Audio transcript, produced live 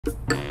什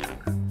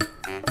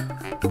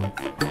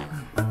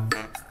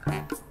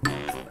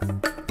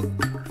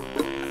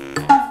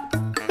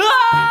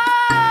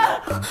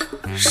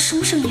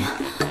么声音？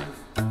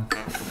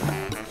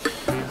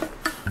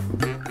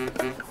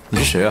你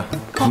是谁啊？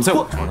怎么在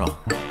我床上？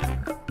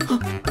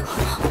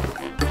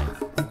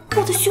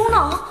我的胸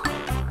脑，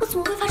我怎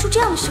么会发出这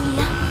样的声音？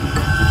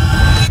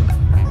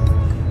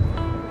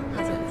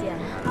好久不见，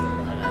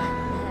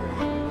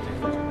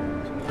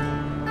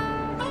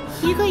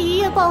一个一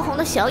夜爆红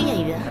的小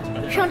演员，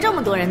让这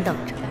么多人等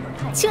着，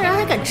竟然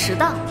还敢迟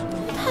到，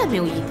太没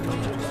有义德。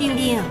冰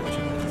冰，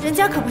人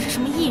家可不是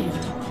什么艺人，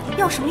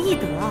要什么义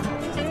德啊？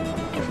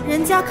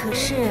人家可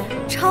是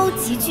超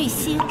级巨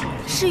星，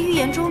是预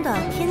言中的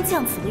天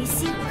降紫微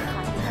星。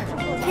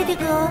KT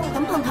哥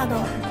很捧他的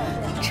哦。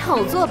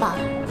炒作吧，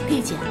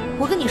丽姐，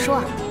我跟你说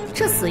啊，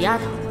这死丫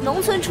头，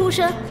农村出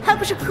身，还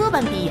不是科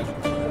班毕业，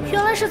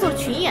原来是做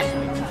群演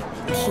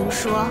的。听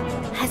说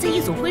还在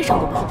夜总会上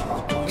过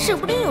班，指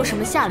不定有什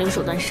么下流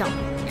手段上，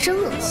真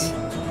恶心。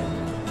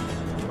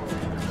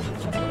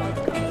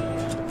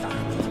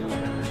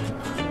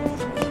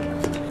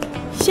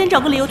先找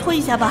个理由拖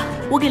一下吧。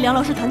我给梁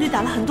老师团队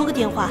打了很多个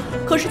电话，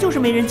可是就是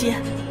没人接。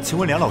请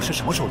问梁老师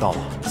什么时候到啊？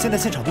现在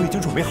现场都已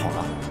经准备好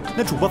了，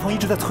那主播方一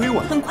直在催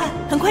我呢。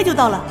很快就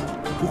到了。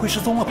不会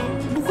失踪了吧？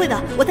不会的，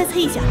我再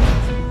催一下。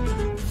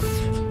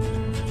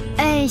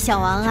哎，小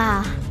王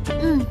啊，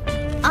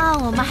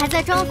我们还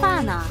在妆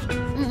发呢，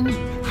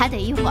还得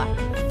一会儿。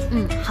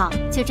好，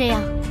就这样，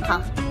好。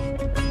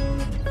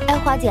哎，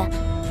华姐，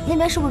那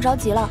边是不是着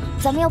急了？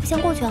咱们要不先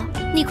过去啊？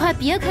你快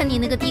别啃你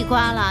那个地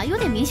瓜了，有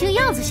点明星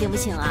样子行不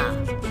行啊？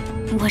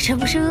我这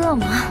不是饿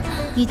吗？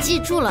你记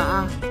住了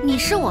啊，你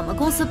是我们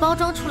公司包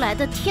装出来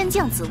的天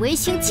降紫微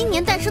星，今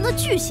年诞生的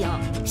巨星。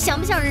想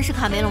不想认识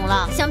卡梅隆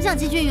了？想不想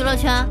进军娱乐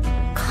圈？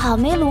卡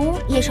梅隆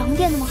也是横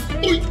店的吗？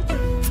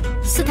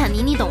斯坦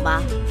尼你懂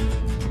吧？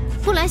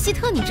布莱希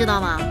特你知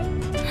道吗？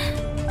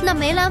那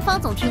梅兰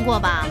芳总听过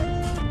吧？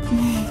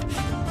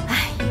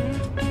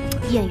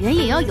演员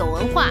也要有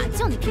文化，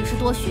叫你平时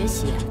多学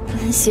习。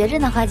学着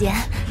呢，花姐。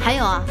还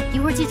有啊，一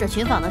会儿记者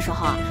群访的时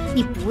候啊，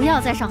你不要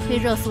再上黑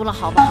热搜了，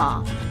好不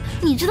好？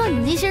你知道你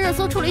那些热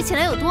搜处理起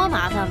来有多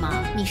麻烦吗？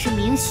你是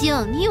明星，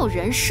你有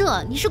人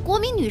设，你是国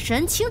民女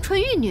神、清纯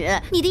玉女，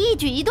你的一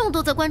举一动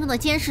都在观众的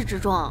监视之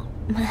中。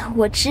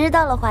我知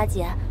道了，花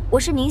姐，我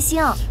是明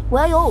星，我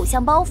要有偶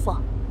像包袱。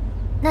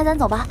那咱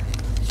走吧。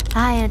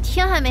哎呀，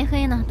天还没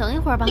黑呢，等一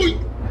会儿吧。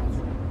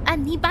哎，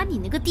你把你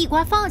那个地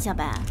瓜放下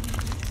呗。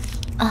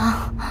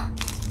啊，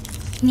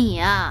你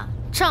呀，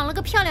长了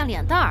个漂亮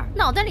脸蛋儿，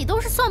脑袋里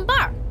都是蒜瓣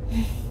儿。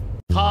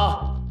他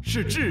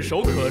是炙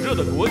手可热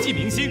的国际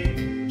明星，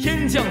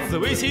天降紫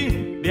微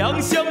星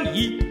梁香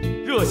怡。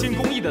热心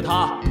公益的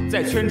他，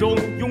在圈中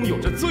拥有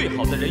着最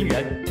好的人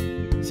缘。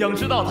想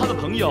知道他的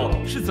朋友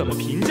是怎么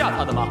评价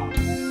他的吗？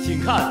请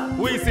看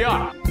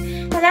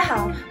VCR。大家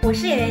好，我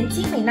是演员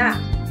金敏娜。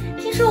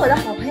听说我的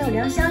好朋友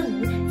梁香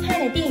怡参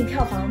演的电影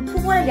票房突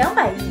破了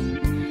200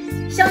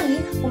亿，香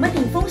怡，我们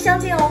顶峰相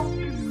见哦。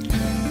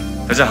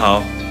大家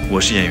好，我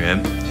是演员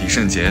李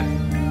圣杰。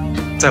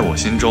在我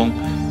心中，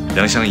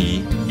梁香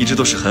怡一直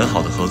都是很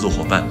好的合作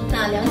伙伴。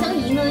那梁香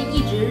怡呢，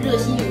一直热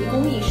心于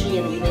公益事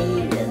业的一位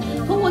艺人，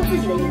通过自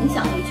己的影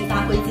响力去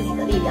发挥自己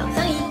的力量。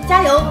香怡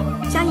加油！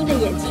香怡的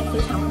演技非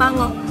常棒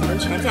哦，我们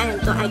全家人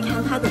都爱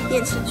看她的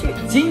电视剧。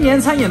今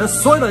年参演的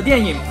所有的电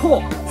影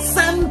破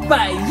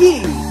300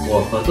亿。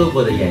我合作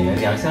过的演员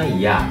梁香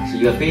怡啊，是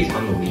一个非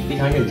常努力、非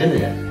常认真的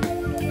人。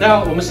大家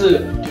好，我们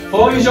是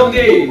佛运兄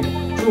弟。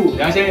祝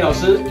梁香怡老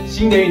师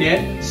新的一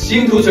年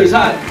星途璀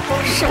璨。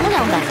什么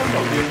200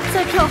亿？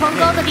在票房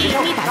高的电影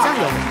里打酱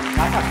油？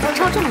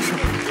照这么说，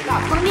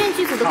横店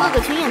剧组的各个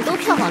群演都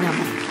票房200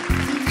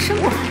亿，真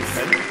不好意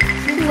思。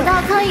武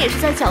大康也是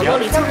在角落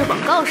里蹭着广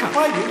告上，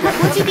还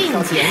国际电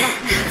影节呢，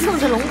蹭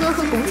着龙哥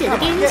和龚姐的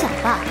电影奖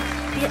吧。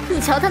你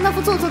瞧他那副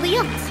做作的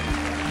样子。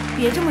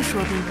别这么说，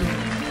冰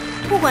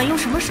冰，不管用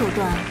什么手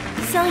段，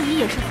香怡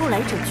也是后来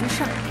者居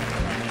上。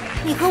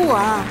你和我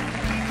啊，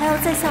还要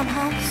再向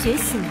他学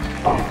习呢。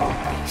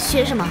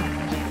学什么？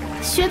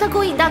学他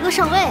勾引大哥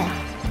上位啊！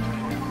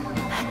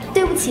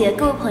对不起，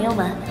各位朋友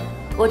们，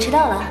我迟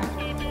到了，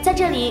在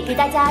这里给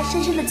大家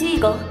深深的鞠一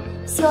躬，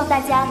希望大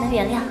家能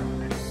原谅。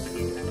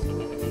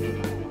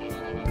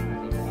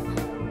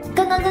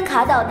刚刚跟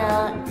卡导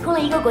呢通了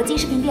一个国际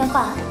视频电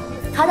话，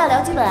卡导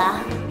聊剧本啊，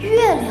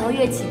越聊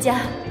越起劲儿。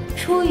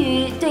出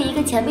于对一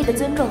个前辈的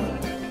尊重，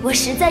我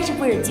实在是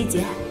不忍拒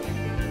绝，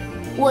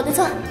我的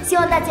错，希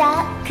望大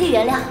家可以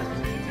原谅。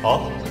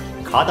好，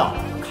卡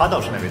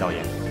导是哪位导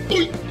演？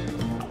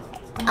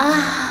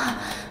啊，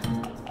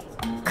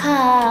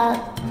卡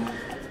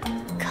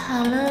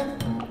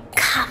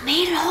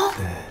梅隆。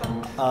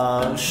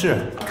对，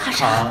是卡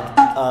啥？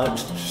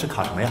是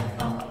卡什么呀？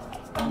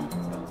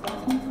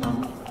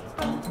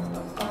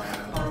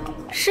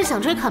是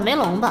想追卡梅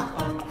隆吧？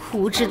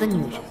无知的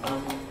女人。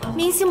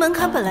明星门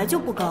槛本来就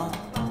不高，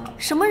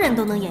什么人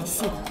都能演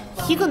戏的。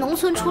一个农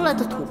村出来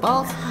的土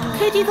包子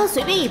，KT歌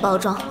随便一包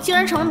装，竟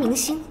然成了明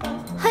星。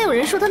还有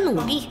人说他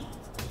努力，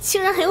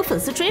竟然还有粉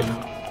丝追捧。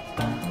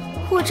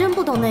我我真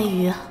不懂内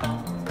娱，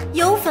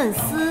有粉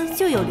丝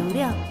就有流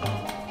量，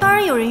当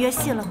然有人约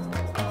戏了。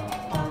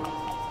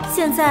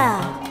现在啊，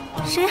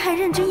谁还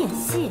认真演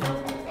戏？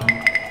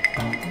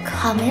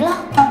卡没了，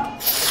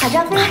卡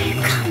扎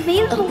菲，卡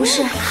没了，不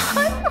是，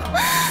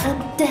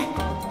对，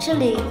这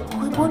里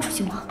会播出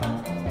去吗？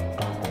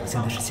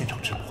现在是现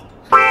场直播。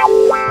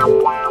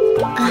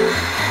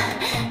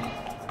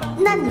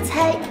那你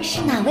猜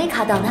是哪位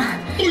卡导呢？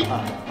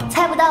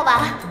猜不到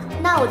吧？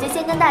那我就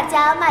先跟大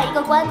家卖一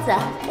个关子，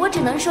我只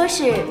能说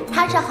是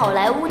他是好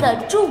莱坞的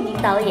著名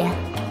导演。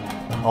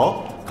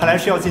哦，看来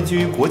是要进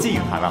军国际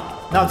影坛了。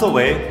那作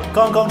为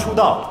刚刚出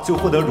道就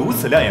获得如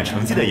此亮眼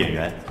成绩的演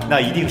员，那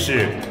一定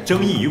是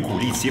争议与鼓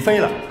励齐飞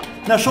了。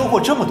那收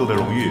获这么多的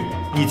荣誉，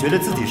你觉得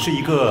自己是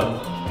一个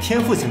天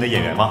赋型的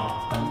演员吗？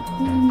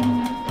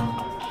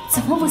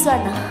怎么不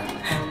算呢？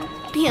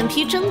脸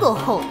皮真够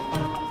厚的，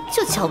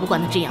就瞧不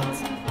惯他这样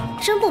子。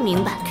真不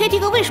明白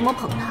KT 哥为什么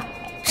捧他。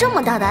这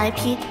么大的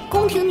IP，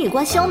 宫廷女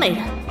官萧美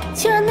人，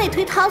竟然内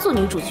推她做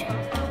女主角，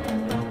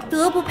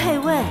德不配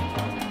位，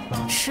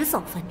迟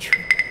早翻车。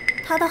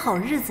他的好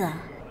日子啊，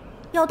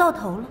要到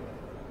头了。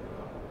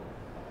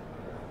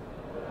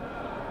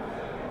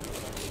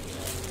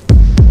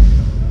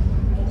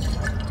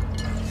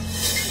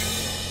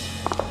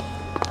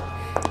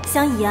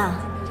香姨啊，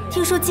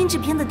听说金制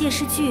片的电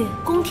视剧《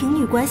宫廷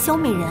女官萧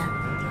美人》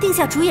定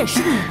下主演是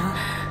你了，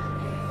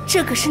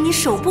这可是你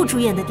首部主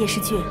演的电视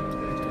剧，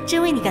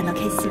真为你感到开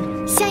心。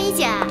香姨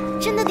姐，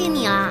真的定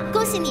你了，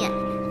恭喜你！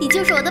你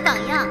就是我的榜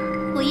样，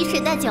我以水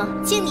代酒，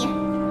敬你。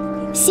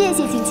谢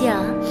谢晴晴，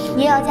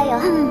你也要加油。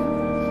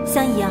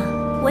香姨啊，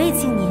我也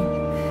敬你。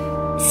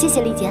谢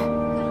谢丽姐，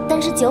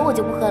但是酒我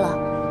就不喝了，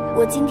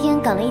我今天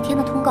赶了一天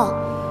的通告，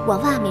晚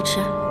饭还没吃，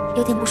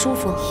有点不舒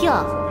服。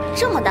哟，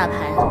这么大牌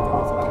啊！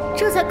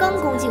这才刚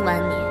恭敬完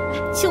你，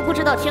就不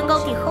知道天高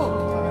地厚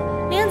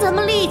了，连咱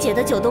们丽姐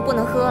的酒都不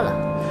能喝了，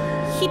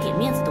一点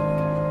面子都不给。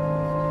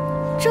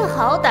这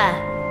好歹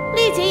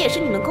丽姐也是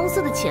你们公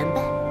司的前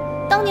辈，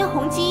当年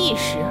红极一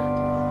时，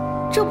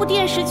这部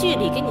电视剧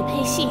里给你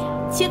配戏，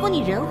结果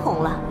你人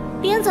红了，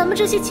连咱们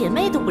这些姐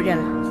妹都不认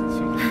了。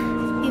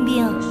冰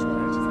冰，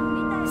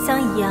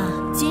香姨啊，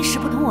今时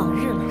不同往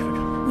日了，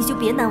你就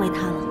别难为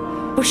她了。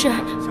不是，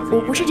我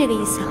不是这个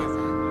意思。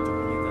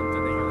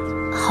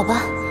好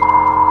吧。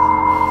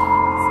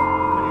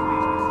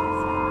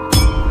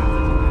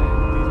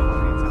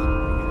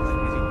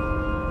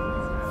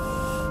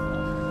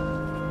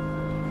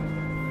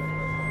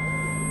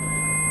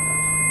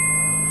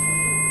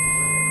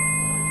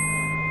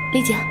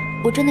丽姐，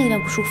我真的有点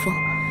不舒服。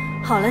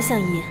好了，香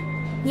姨，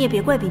你也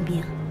别怪冰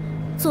冰。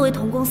作为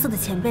同公司的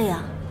前辈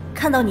啊，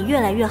看到你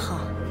越来越好，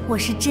我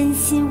是真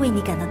心为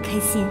你感到开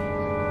心。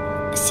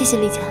谢谢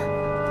丽姐，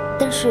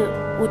但是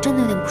我真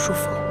的有点不舒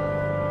服。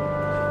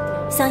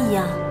香姨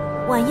啊，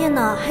晚宴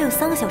呢还有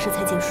3个小时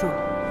才结束，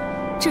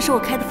这是我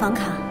开的房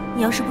卡，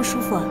你要是不舒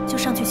服就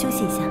上去休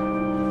息一下。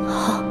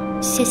好，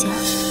谢谢。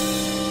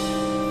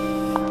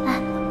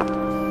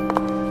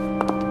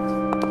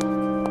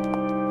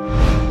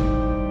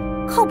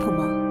靠谱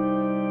吗？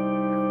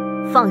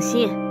放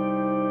心，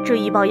这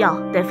1包药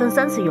得分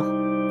3次用，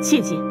切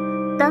记，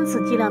单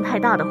次剂量太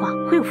大的话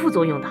会有副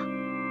作用的。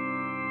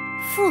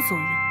副作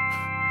用？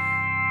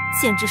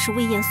简直是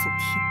危言耸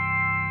听。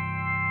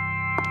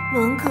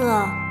伦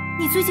哥，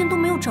你最近都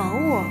没有找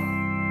我。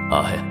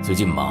哎呀，最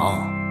近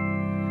忙。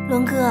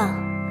伦哥，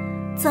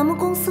咱们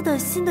公司的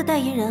新的代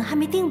言人还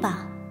没定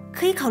吧？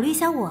可以考虑一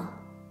下我。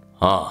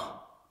啊，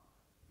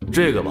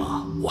这个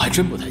吧，我还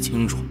真不太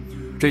清楚。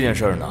这件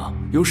事呢，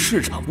由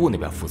市场部那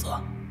边负责。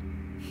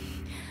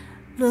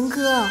伦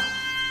哥，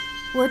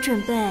我准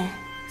备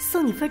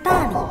送你份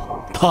大礼。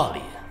大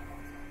礼？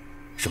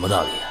什么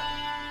大礼？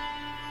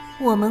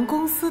我们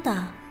公司的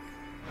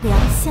梁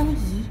香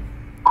怡。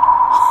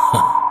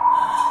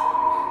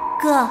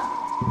哥，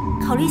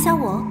考虑一下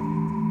我。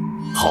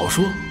好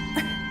说，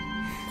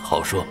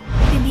好说。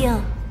冰冰，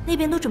那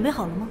边都准备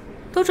好了吗？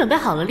都准备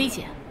好了，丽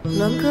姐。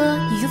伦哥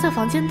已经在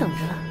房间等着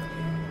了。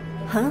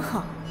很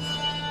好。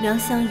梁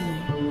香怡，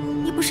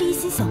你不是一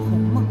心小红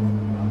吗？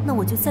那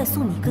我就再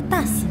送你一个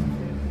大心。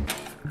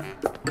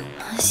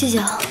谢谢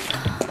啊。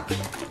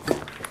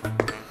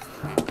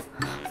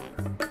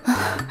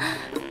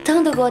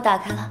灯都给我打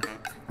开了，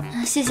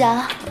谢谢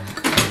啊。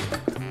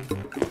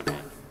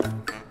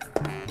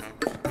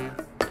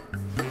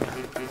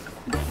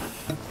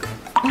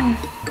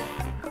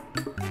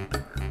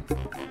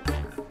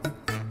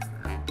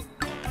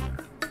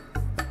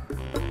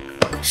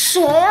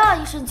谁啊？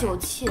一身酒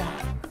气啊！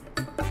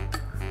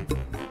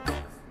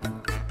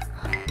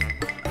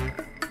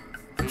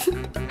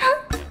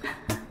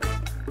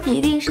一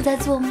定是在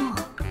做梦。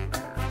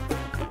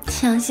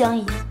梁香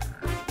怡，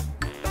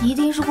你一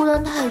定是孤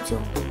单太久，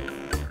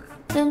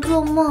连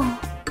做梦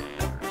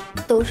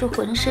都是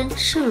浑身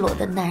赤裸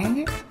的男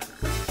人。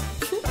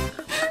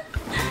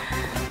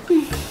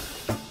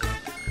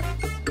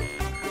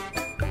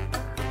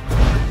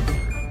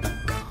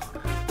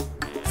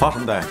发什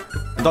么呆？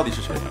你到底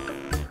是谁？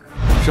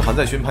是韩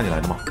在勋派你来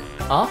的吗？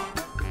啊，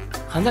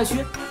韩在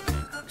勋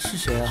是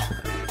谁啊？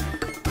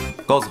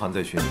告诉韩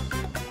在勋，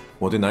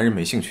我对男人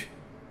没兴趣。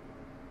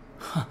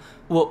哼，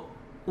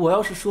我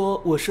要是说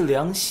我是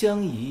梁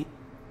香怡，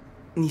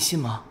你信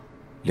吗？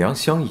梁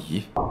香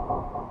怡？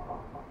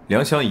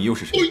梁香怡又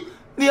是谁？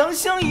梁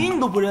香怡你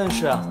都不认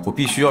识？我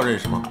必须要认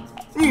识吗？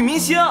女明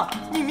星啊，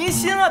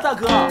大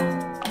哥，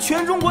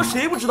全中国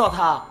谁不知道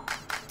她？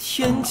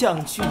天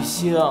降巨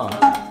星。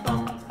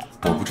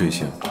我不追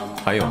星，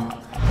还有，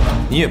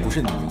你也不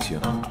是女明星。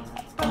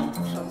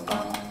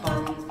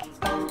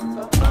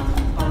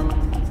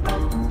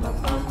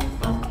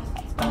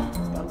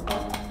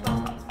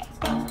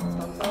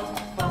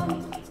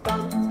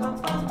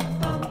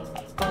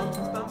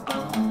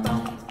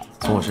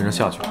从我身上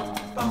下去。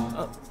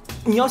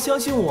你要相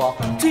信我，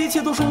这一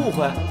切都是误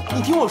会。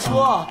你听我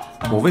说啊。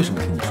我为什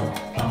么听你说？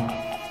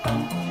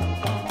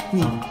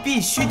你必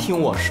须听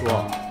我说，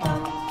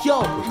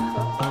要不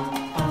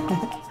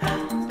然，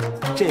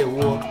这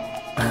屋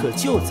可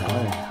就咱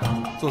们俩。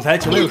总裁，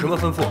请问有什么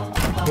吩咐？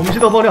我们接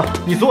到爆料，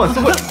你昨晚私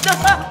会。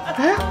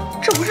哎，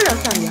这不是梁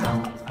相怡啊？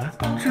哎，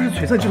这是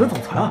璀璨集团总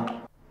裁啊。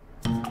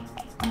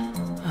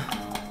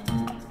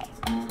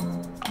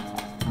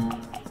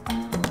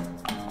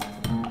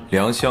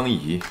梁香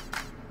怡。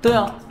对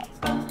啊，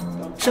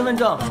身份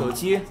证、手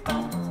机，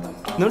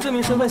能证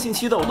明身份信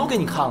息的我都给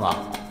你看了。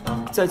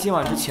在今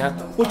晚之前，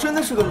我真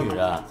的是个女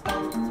人，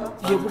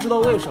也不知道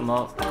为什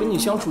么跟你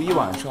相处一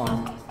晚上，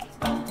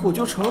我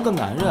就成了个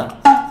男人。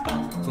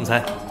总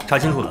裁，查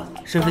清楚了，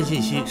身份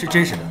信息是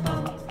真实的，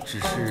只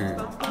是……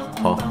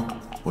好，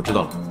我知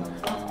道了，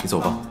你走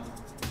吧。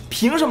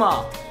凭什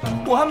么？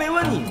我还没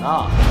问你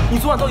呢，你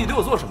昨晚到底对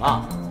我做什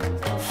么？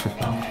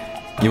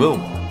你问我？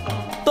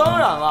当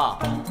然了。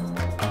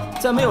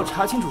在没有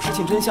查清楚事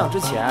情真相之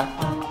前，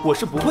我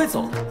是不会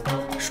走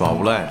的。耍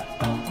无赖！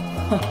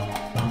哼，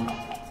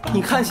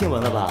你看新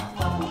闻了吧？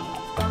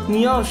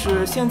你要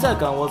是现在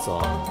赶我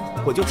走，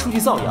我就出去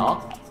造谣，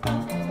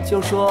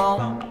就说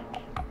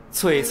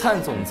璀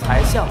璨总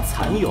裁向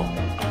蚕蛹，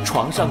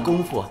床上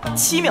功夫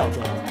7秒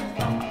钟。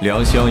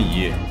梁香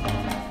怡，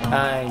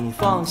哎，你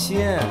放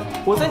心，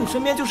我在你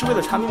身边就是为了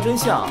查明真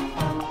相，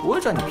不会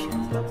占你便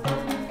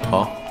宜。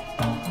好，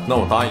那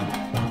我答应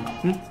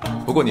你。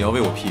不过你要为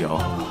我辟谣。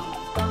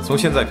从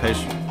现在开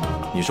始，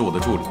你是我的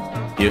助理，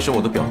也是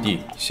我的表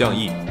弟向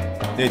义。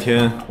那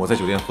天我在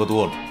酒店喝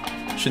多了，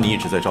是你一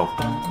直在照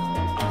顾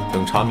我。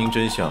等查明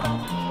真相，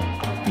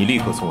你立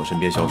刻从我身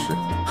边消失。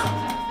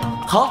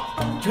好，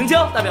成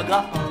交，大表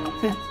哥。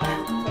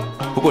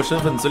不过身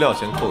份资料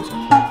先扣下，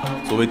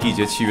作为缔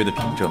结契约的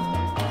凭证。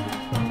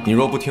你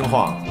若不听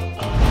话，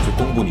就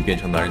公布你变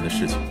成男人的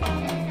事情。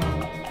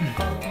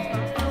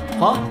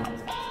好，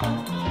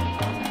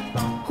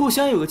互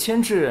相有个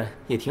牵制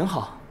也挺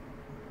好。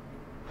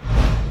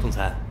总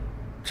裁，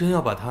真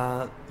要把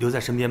他留在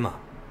身边吗？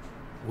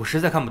我实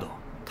在看不懂，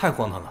太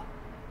荒唐了。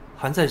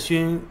韩在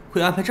勋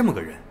会安排这么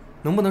个人，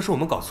能不能是我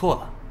们搞错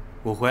了？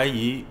我怀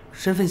疑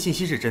身份信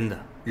息是真的，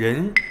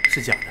人是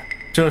假的。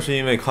正是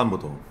因为看不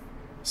懂，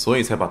所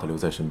以才把他留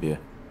在身边，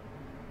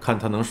看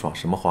他能耍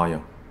什么花样。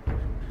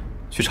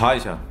去查一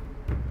下，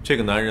这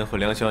个男人和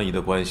梁香怡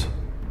的关系，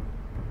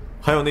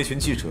还有那群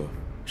记者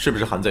是不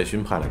是韩在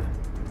勋派来的？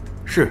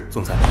是，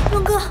总裁。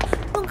龙哥，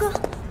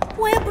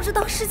我也不知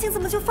道事情怎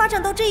么就发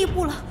展到这一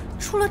步了。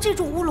出了这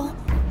种乌龙，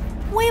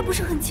我也不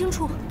是很清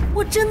楚。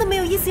我真的没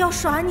有意思要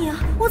耍你啊，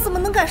我怎么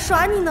能敢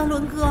耍你呢，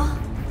伦哥？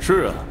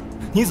是啊，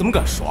你怎么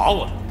敢耍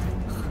我呢？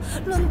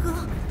伦哥，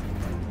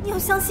你要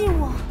相信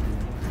我，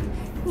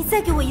你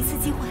再给我一次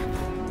机会，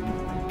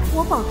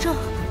我保证，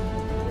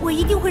我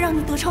一定会让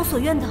你得偿所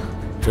愿的。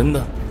真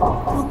的？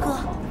伦哥，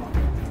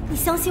你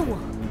相信我，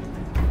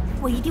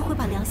我一定会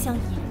把梁香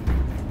怡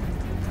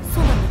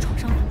送到你的床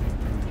上的。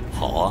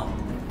好啊。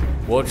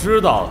我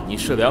知道你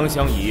视梁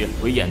香怡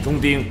为眼中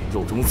钉、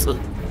肉中刺，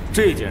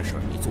这件事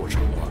你做成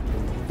了，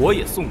我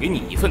也送给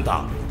你一份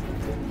大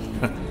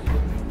礼。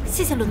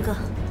谢谢伦哥。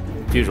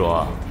记住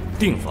啊，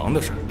订房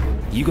的事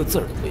一个字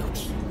儿都不要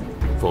提，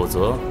否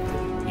则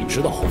你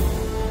知道后果。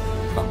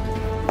啊！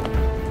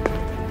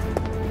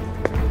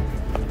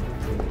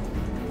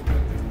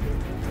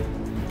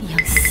梁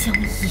香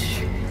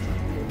怡。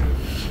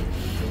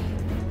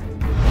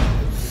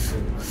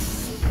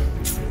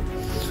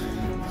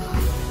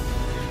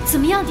怎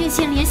么样，电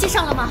信联系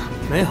上了吗？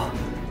没有，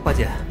花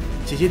姐，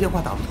姐姐电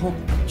话打不通，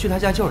去她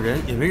家叫人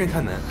也没人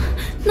开门。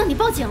那你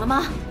报警了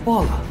吗？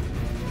报了，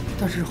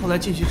但是后来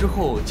进去之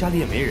后家里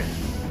也没人。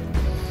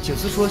警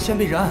司说先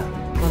备着案，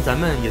让咱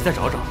们也再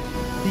找找，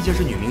毕竟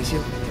是女明星，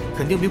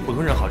肯定比普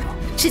通人好找。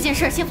这件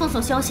事先封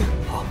锁消息。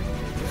好。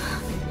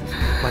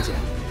花姐，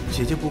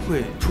姐姐不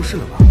会出事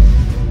了吧？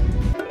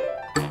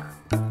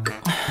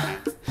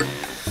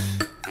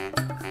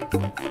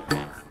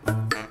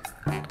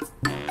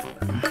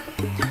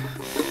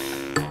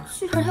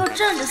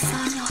站着撒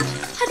尿，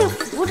还得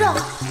扶着，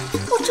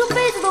我这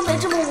辈子都没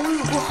这么无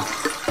语过，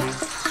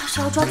还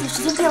是要抓紧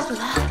时间变回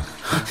来。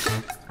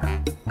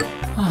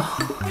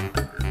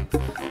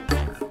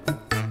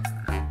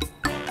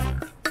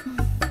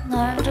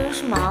男人真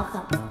是麻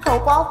烦，还有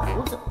刮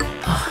胡子。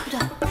不对，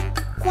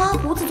刮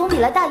胡子总比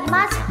来大姨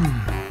妈强。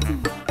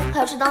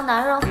还是当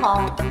男人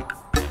好。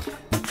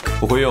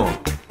不会用。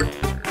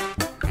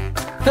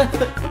嘿，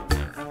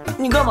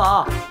你干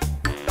嘛？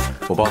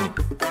我帮你。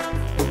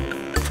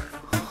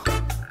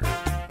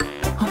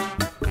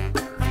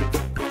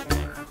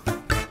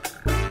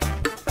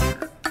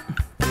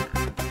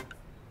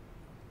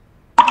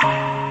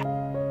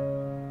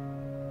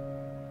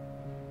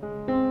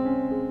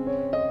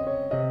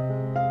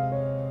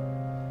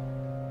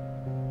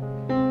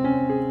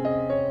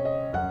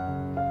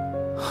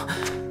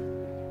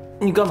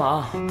你干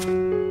嘛？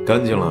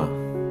干净了。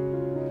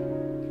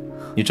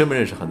你真不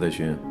认识韩在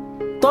勋？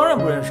当然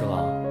不认识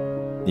了。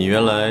你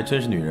原来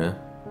真是女人？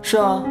是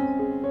啊。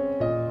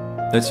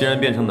那既然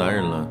变成男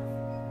人了，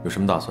有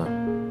什么打算？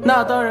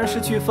那当然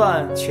是去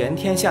犯全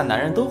天下男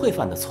人都会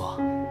犯的错。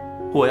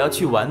我要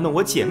去玩弄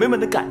我姐妹们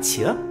的感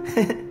情。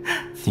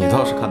你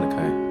倒是看得开。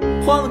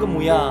换了个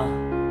模样，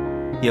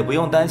也不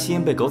用担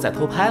心被狗仔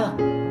偷拍了。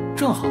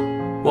正好，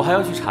我还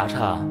要去查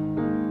查，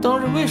当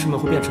日为什么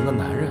会变成个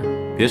男人。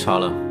别查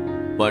了。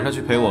晚上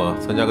去陪我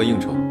参加个应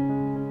酬。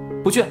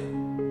不去。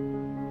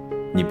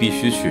你必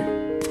须去。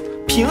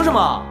凭什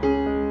么？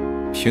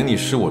凭你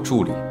是我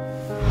助理。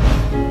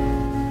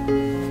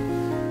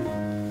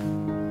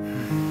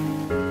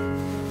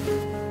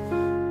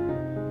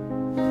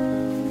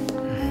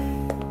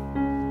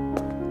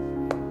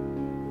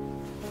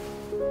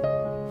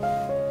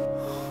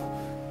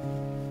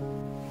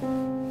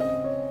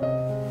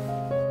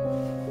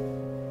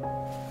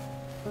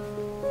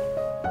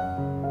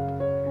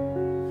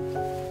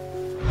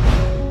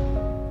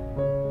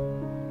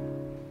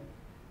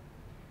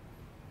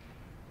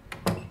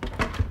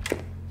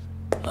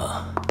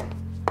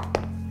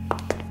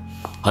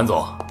韩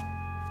总，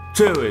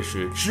这位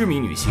是知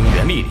名女星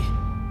袁丽丽，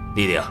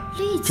丽丽啊，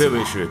这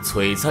位是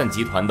璀璨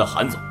集团的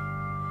韩总，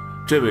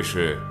这位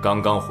是刚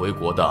刚回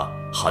国的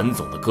韩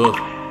总的哥哥，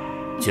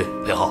去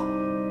陪好。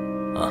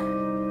啊，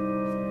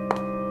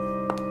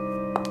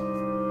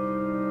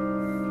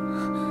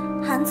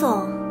韩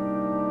总，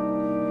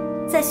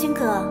在勋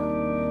哥，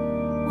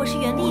我是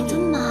袁丽丽。我的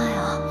妈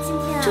呀！今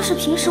天这是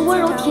平时温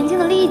柔恬静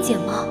的丽姐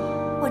吗？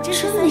我真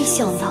没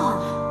想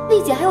到，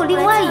丽姐还有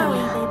另外一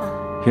面。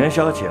袁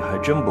小姐还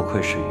真不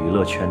愧是娱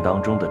乐圈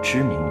当中的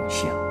知名女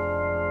性，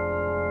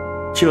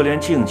就连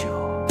敬酒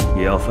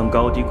也要分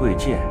高低贵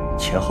贱，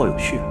前后有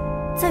序。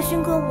在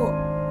勋哥，我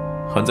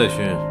韩在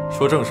勋，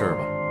说正事儿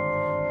吧，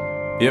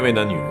别为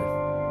难女人。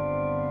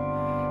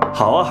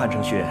好啊，韩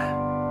承勋，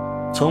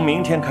从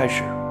明天开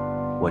始，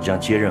我将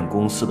接任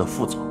公司的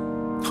副总。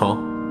好，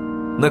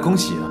那恭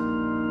喜啊！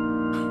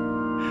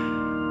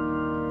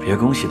别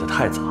恭喜得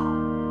太早，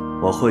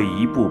我会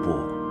一步步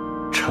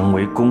成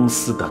为公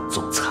司的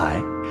总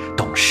裁、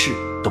董事、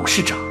董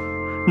事长，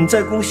你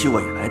再恭喜我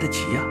也来得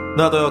及呀。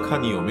那都要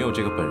看你有没有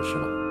这个本事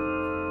了。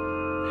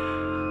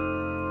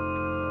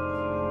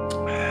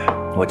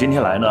我今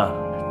天来呢，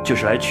就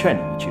是来劝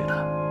你一句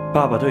的。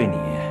爸爸对你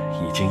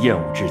已经厌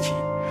恶至极，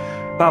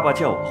爸爸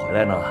叫我回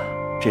来呢，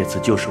这次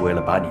就是为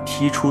了把你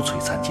踢出璀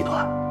璨集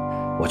团。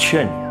我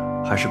劝你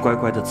啊，还是乖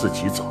乖的自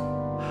己走。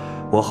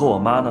我和我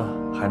妈呢，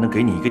还能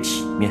给你一个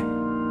体面，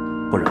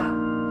不然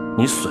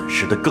你损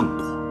失的更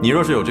多。你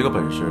若是有这个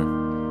本事，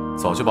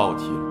早就把我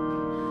踢了，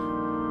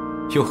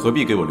又何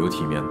必给我留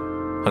体面呢？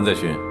韩在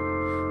勋，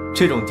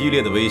这种低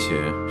劣的威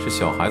胁是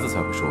小孩子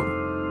才会说的。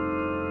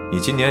你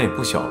今年也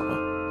不小了吧？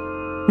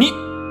你，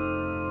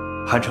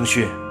韩承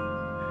勋，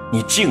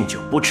你敬酒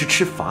不吃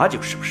吃罚酒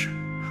是不是？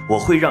我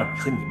会让你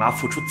和你妈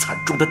付出惨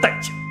重的代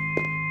价。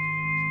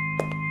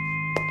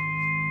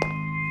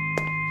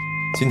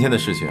今天的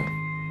事情，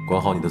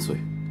管好你的嘴。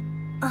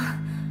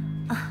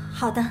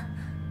好的。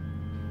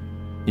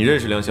你认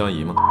识梁香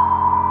怡吗？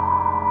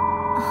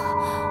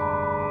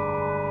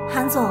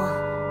韩总，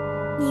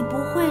你不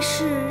会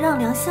是让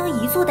梁香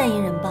怡做代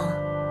言人吧？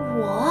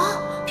我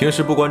平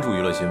时不关注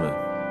娱乐新闻，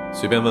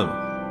随便问问。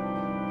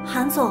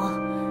韩总，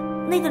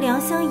那个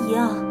梁香怡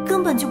啊，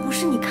根本就不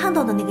是你看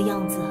到的那个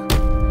样子。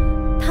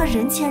她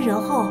人前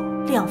人后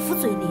两副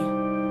嘴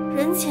脸，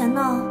人前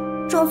呢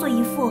装作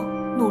一副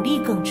努力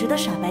耿直的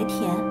傻白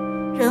甜，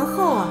人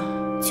后啊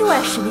就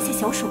爱使那些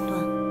小手段。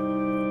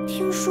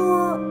听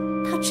说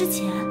她之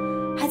前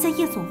还在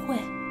夜总会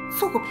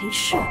做过陪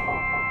侍，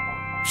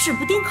指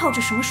不定靠着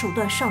什么手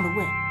段上的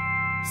位。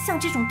像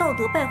这种道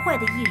德败坏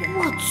的艺人，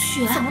我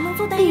去，怎么能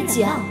做代言人呢？丽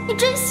姐，你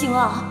真行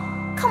啊！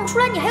看不出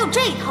来你还有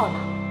这一套呢。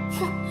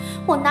哼，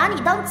我拿你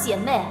当姐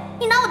妹，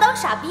你拿我当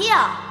傻逼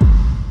啊！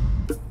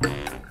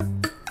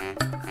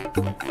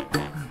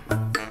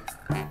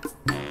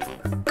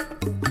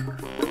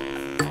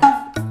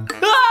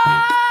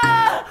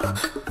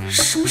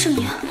什么声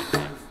音？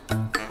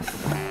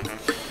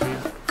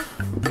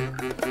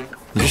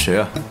你是谁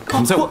啊？怎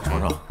么在我床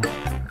上？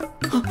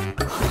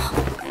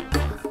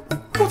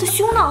我的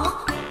胸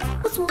脑，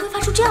我怎么会发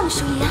出这样的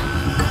声音？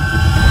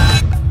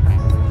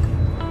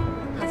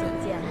好久不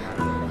见，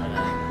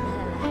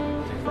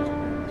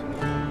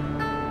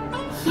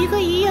一个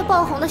一夜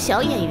爆红的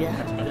小演员，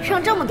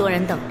让这么多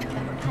人等着，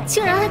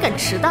竟然还敢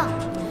迟到，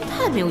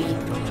太没有义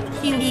德。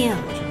冰冰，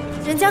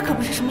人家可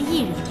不是什么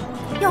艺人，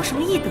要什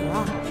么义德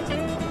啊？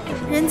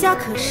人家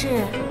可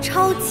是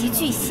超级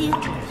巨星，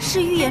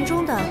是预言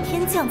中的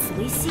天降紫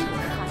微星。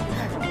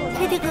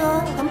KT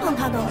哥很捧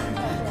他的哦。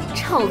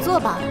炒作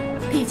吧，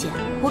丽姐，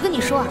我跟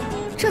你说啊，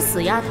这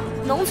死丫头，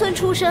农村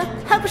出身，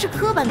还不是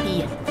科班毕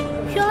业，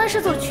原来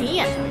是做群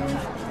演的。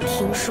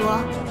听说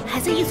还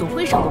在夜总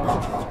会上过班，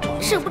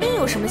指不定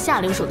有什么下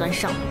流手段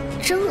上，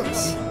真恶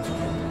心。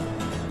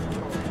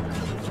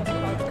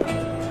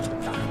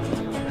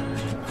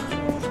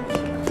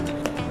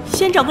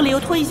先找个理由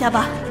拖一下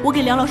吧。我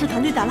给梁老师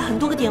团队打了很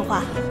多个电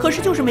话，可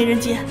是就是没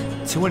人接。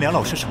请问梁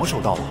老师什么时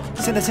候到啊？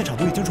现在现场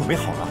都已经准备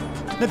好了，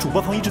那主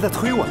播方一直在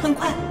催我。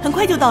很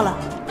快就到了。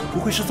不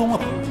会失踪了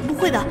吧？不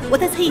会的，我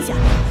再催一下。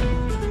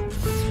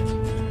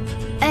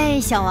哎，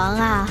小王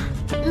啊，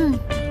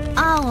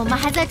我们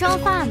还在妆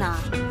发呢，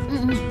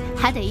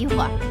还得一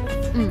会儿，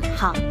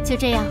好，就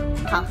这样，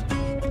好。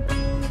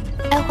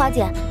哎，花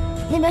姐，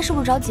那边是不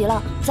是着急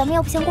了？咱们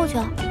要不先过去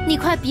啊？你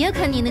快别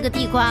啃你那个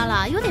地瓜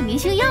了，有点明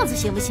星样子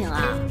行不行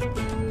啊？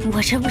我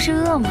这不是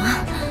饿吗？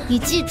你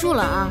记住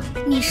了啊，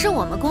你是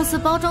我们公司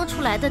包装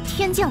出来的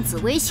天降紫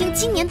微星，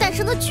今年诞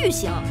生的巨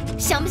星。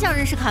想不想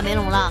认识卡梅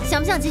隆了？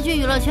想不想进军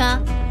娱乐圈？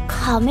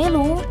卡梅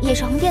隆也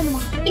是横店的吗？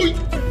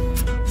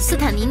斯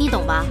坦尼你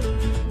懂吧？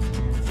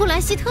布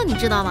莱希特你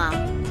知道吗？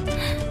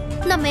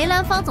那梅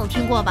兰芳总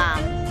听过吧？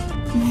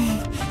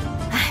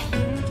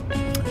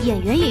演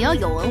员也要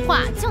有文化，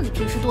叫你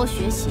平时多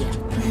学习。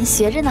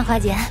学着呢，花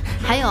姐。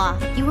还有啊，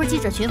一会儿记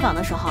者群访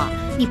的时候啊，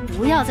你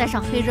不要再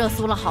上黑热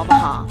搜了，好不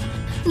好？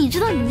你知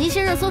道你那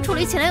些热搜处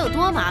理起来有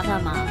多麻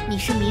烦吗？你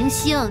是明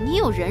星，你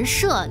有人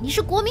设，你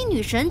是国民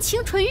女神、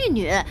清纯玉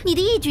女，你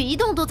的一举一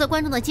动都在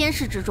观众的监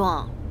视之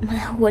中。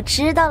我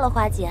知道了，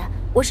花姐，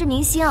我是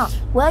明星，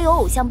我要有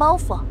偶像包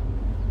袱。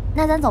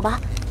那咱走吧。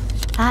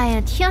哎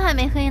呀，天还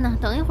没黑呢，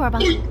等一会儿吧。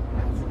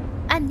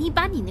哎，你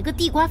把你那个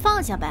地瓜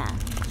放下呗。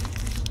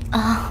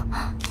啊，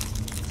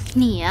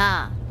你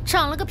呀，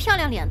长了个漂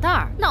亮脸蛋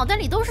儿，脑袋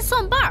里都是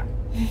蒜瓣儿。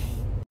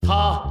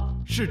他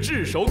是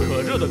炙手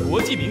可热的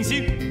国际明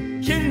星，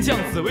天降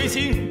紫微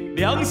星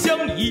梁香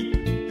怡。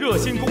热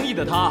心公益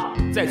的他，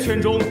在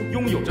圈中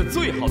拥有着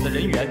最好的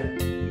人缘。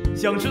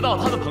想知道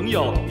他的朋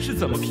友是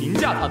怎么评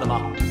价他的吗？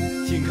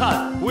请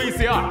看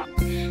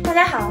VCR。大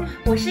家好，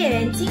我是演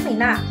员金美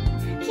娜。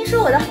听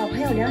说我的好朋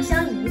友梁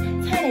香怡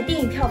参演的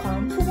电影票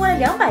房突破了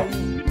200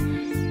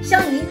亿，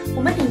香怡，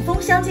我们顶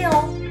峰相见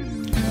哦。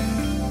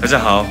大家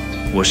好，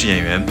我是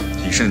演员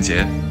李圣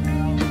杰。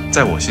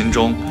在我心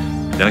中，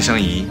梁香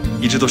怡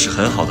一直都是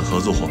很好的合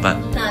作伙伴。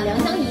那梁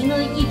香怡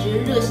呢，一直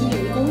热心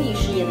于公益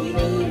事业的一位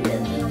艺人，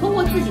通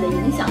过自己的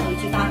影响力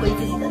去发挥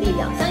自己的力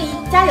量。香怡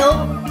加油！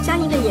香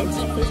怡的演技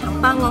非常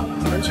棒哦，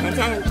我们全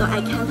家人都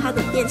爱看她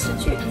的电视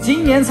剧。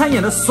今年参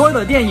演的所有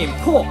的电影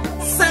破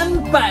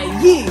300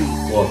亿。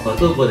我合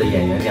作过的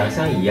演员梁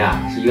香怡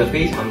啊，是一个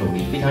非常努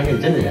力、非常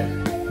认真的人。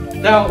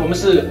大家好，我们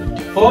是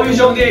佛运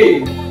兄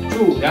弟。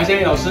祝梁香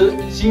怡老师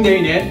新的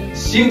一年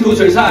星途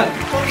璀璨。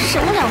什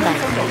么200亿？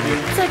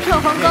在票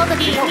房高的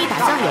电影里打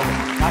酱油？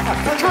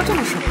照这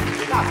么说，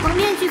横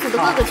店剧组的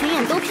各个群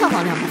演都票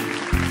房200亿，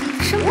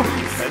真不好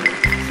意思。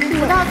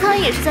武大康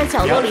也是在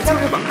角落里蹭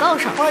着广告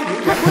上，还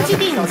国际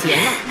电影节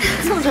呢，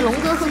蹭着龙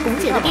哥和龚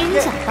姐的电影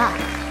奖吧。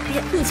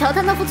你瞧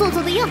他那副做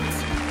作的样子。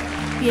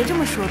别这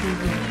么说，冰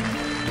冰，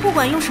不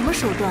管用什么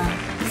手段，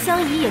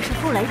香怡也是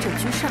后来者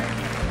居上。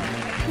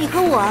你和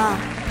我啊，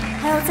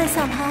还要再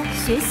向他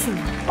学习呢。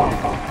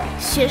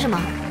学什么？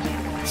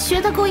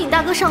学他勾引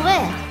大哥上位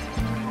啊！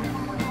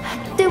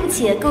对不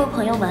起，各位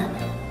朋友们，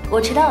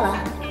我迟到了，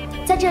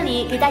在这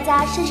里给大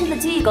家深深的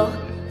鞠一躬，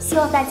希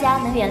望大家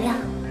能原谅。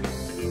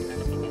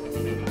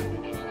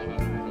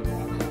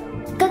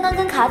刚刚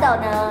跟卡导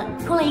呢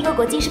通了一个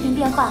国际视频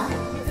电话，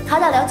卡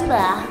导聊剧本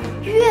啊，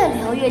越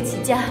聊越起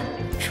劲儿。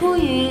出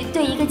于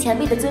对一个前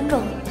辈的尊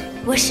重，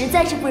我实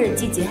在是不忍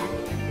拒绝，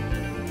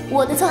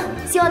我的错，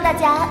希望大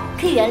家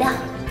可以原谅。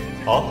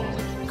哦，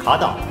卡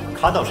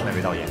导是哪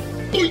位导演？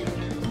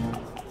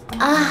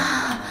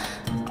啊，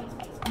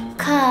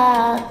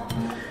卡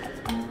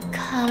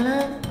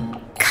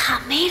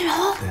梅隆。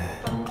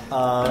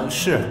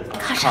是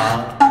卡啥？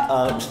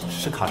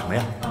是卡什么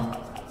呀？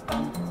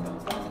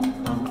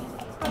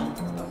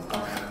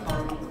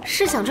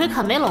是想追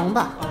卡梅隆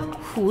吧？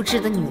无知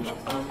的女人。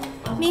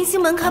明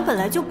星门槛本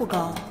来就不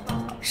高，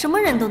什么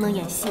人都能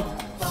演戏的。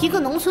一个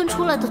农村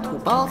出来的土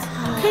包子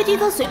 ，KT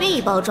歌随便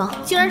一包装，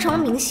竟然成了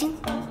明星。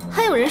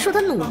还有人说他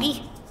努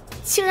力，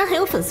竟然还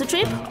有粉丝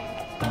追捧。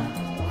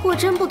我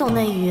真不懂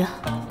内娱，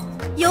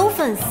有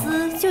粉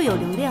丝就有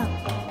流量，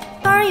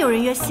当然有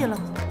人约戏了。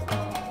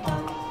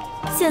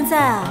现在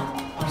啊，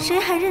谁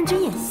还认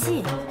真演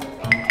戏啊？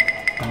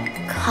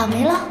卡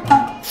梅了，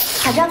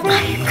卡扎菲，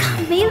卡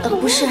梅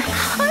隆不是，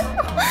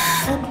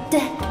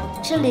对，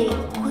这里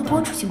会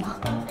播出去吗？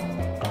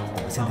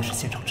我们现在是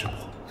现场直播。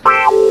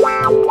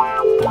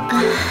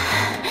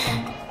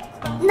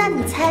那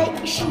你猜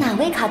是哪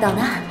位卡导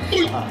呢？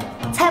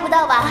猜不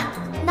到吧？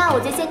那我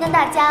就先跟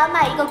大家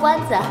卖一个关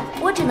子，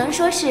我只能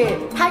说是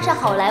他是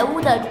好莱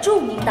坞的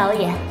著名导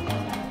演。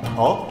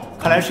哦，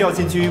看来是要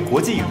进军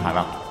国际影坛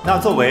了。那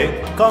作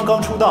为刚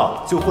刚出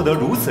道就获得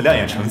如此亮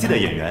眼成绩的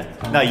演员，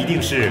那一定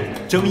是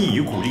争议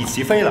与鼓励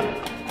齐飞了。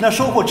那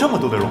收获这么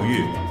多的荣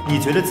誉，你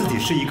觉得自己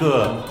是一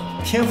个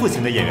天赋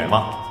型的演员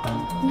吗？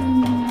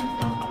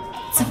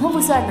怎么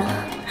不算呢？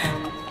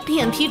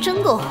脸皮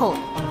真够厚的，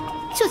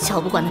就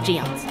瞧不惯他这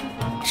样子。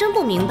真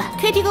不明白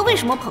KT 哥为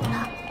什么捧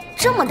他。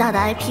这么大的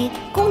IP，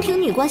 宫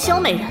廷女官萧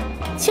美人，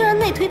竟然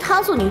内推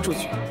她做女主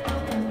角。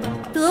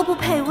德不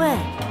配位，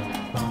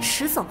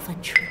迟早翻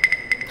车。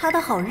他的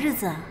好日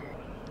子啊，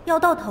要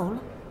到头了。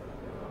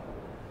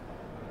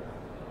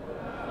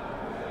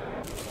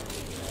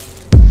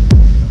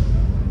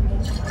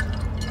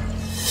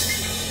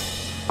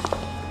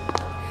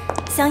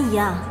香姨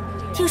啊，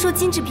听说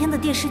金制片的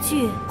电视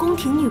剧《宫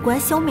廷女官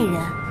萧美人》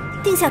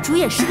定下主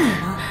演是你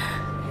了，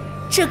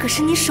这可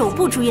是你首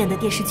部主演的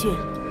电视剧，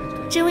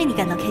真为你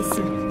感到开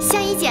心。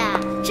香姨姐，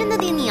真的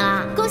定你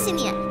了，恭喜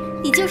你！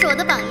你就是我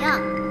的榜样，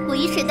我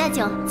以水代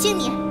酒，敬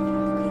你。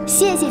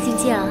谢谢青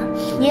青，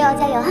你也要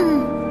加油啊！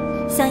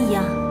香姨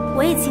啊，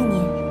我也敬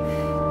你。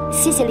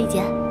谢谢丽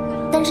姐，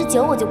但是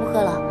酒我就不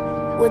喝了，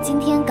我今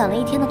天赶了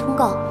一天的通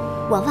告，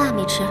晚饭还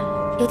没吃，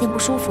有点不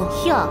舒服。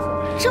哟，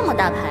这么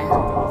大牌啊！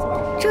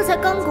这才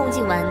刚恭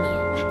敬完你，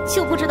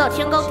就不知道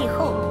天高地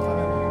厚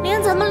了，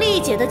连咱们丽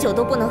姐的酒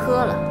都不能喝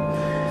了，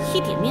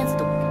一点面子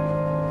都不给。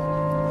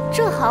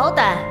这好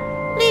歹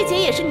丽姐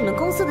也是你们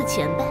公司的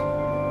前辈，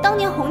当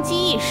年红极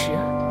一时，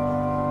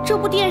这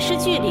部电视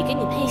剧里给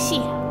你配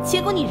戏，结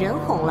果你人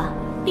红了，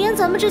连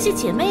咱们这些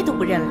姐妹都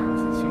不认了。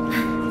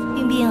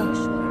冰冰，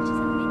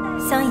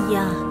香姨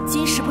啊，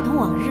今时不同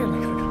往日了，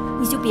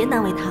你就别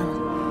难为她了。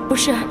不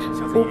是，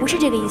我不是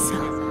这个意思。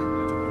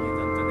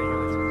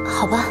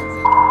好吧。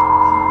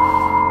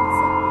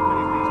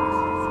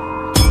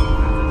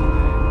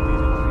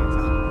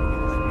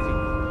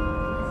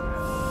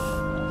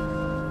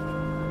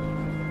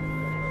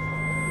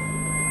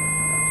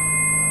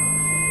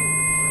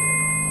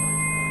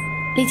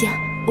丽姐，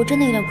我真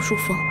的有点不舒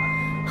服。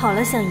好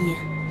了，香姨，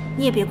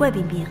你也别怪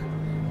冰冰。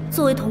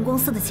作为同公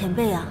司的前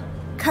辈啊，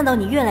看到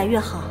你越来越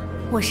好，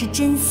我是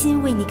真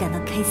心为你感到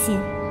开心。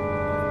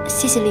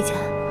谢谢丽姐，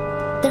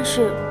但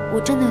是我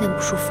真的有点不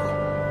舒服。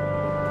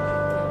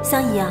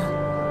香姨啊，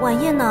晚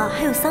宴呢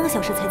还有3个小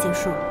时才结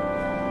束，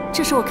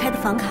这是我开的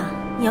房卡，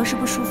你要是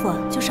不舒服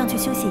就上去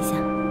休息一下。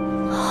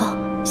好，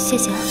谢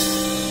谢。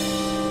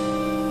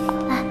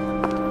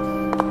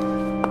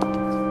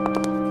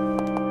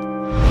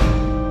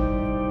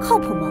靠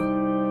谱吗？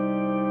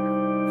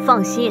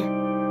放心，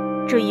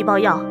这一包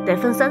药得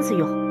分3次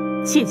用，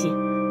切记，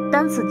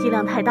单次剂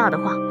量太大的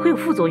话会有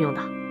副作用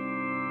的。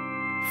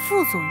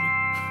副作用？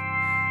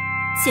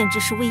简直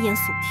是危言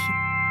耸听。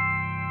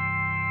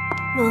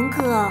伦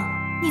哥，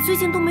你最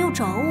近都没有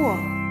找我。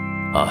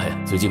哎呀，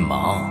最近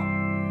忙。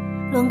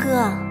伦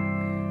哥，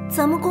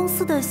咱们公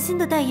司的新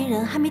的代言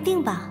人还没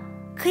定吧？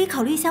可以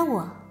考虑一下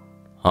我。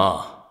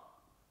啊，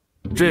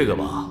这个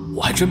吧，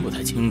我还真不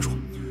太清楚。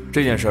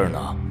这件事儿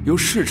呢，由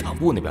市场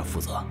部那边负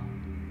责。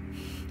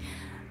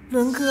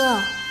伦哥，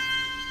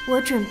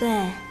我准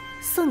备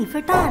送你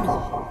份大礼。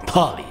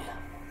大礼？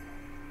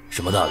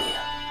什么大礼？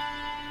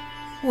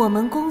我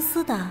们公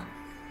司的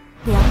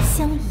梁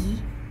香怡。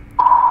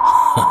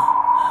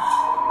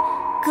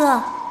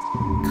哥，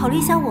考虑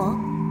一下我。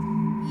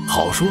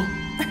好说，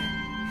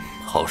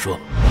好说。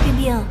冰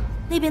冰，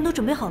那边都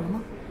准备好了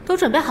吗？都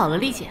准备好了，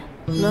丽姐。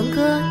伦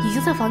哥已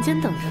经在房间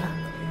等着了。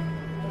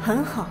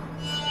很好，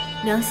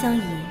梁香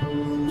怡，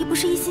你不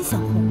是一心小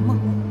红吗？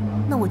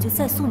那我就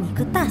再送你一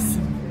个大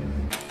心。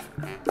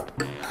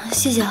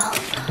谢谢啊。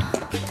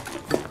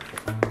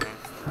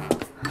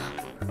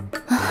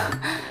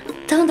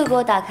灯都给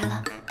我打开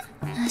了，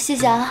谢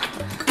谢啊。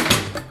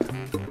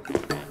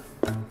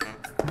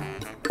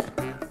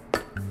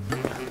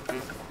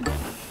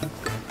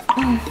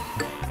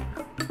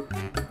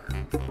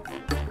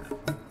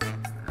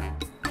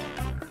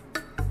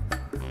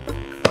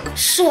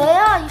谁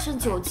啊？一身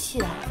酒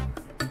气啊！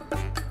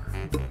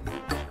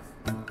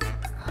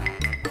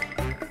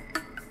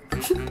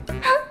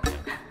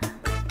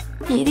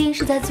一定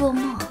是在做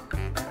梦，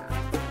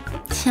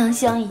香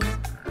香姨，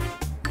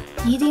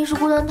你一定是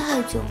孤单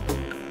太久，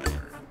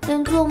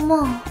连做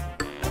梦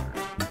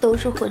都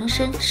是浑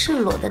身赤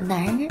裸的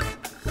男人。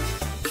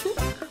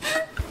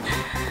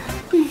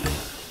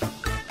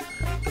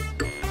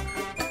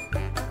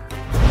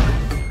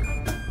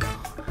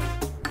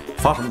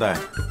发什么呆？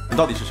你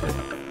到底是谁？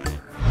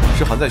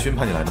是韩在勋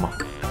派你来的吗？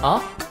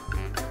啊，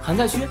韩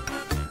在勋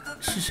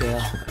是谁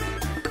啊？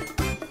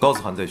告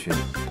诉韩在勋，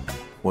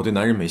我对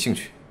男人没兴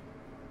趣。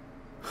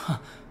哼，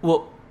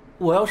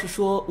我要是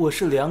说我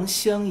是梁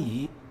香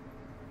怡，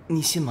你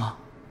信吗？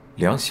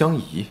梁香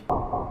怡？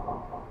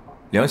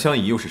梁香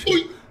怡又是谁？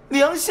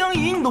梁香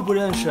怡你都不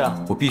认识？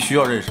我必须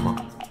要认识吗？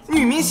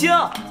女明星，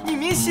女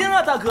明星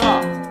啊，大哥，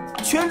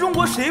全中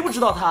国谁不知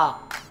道她？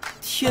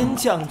天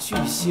降巨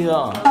星。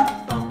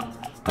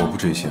我不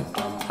追星，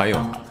还有，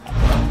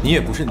你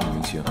也不是女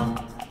明星。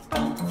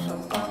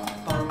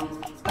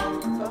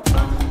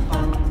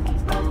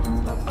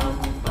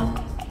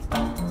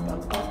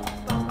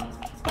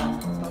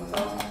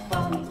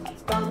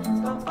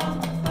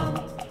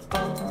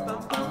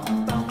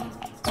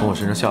从我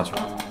身上下去吧。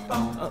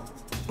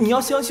你要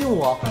相信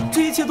我，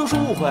这一切都是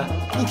误会。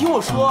你听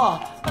我说啊！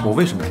我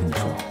为什么听你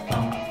说？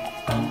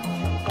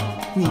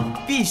你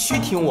必须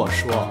听我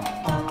说，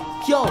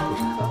要不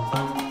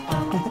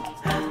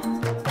然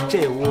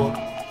这屋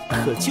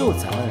可就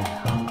咱们俩。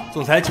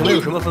总裁，请问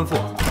有什么吩咐？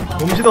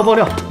我们接到爆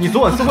料，你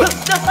昨晚私会。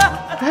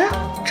哎，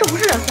这不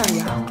是梁夏雨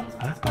啊？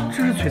哎，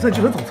这是璀璨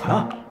集团总裁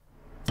啊！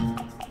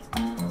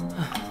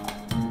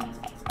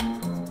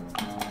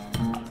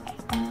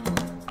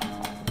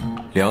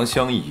梁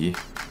香怡。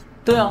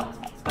对啊，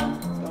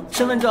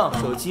身份证、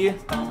手机，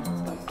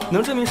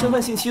能证明身份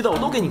信息的我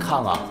都给你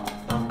看了。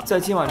在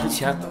今晚之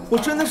前，我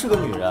真的是个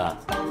女人，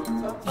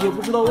也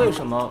不知道为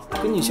什么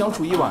跟你相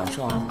处一晚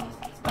上，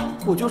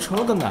我就成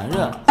了个男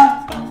人。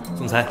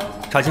总裁，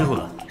查清楚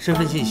了，身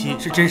份信息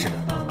是真实的，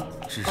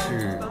只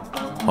是……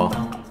好，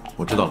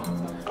我知道了，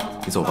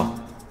你走吧。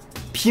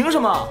凭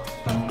什么？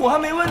我还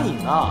没问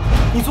你呢，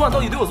你昨晚到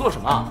底对我做了什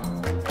么？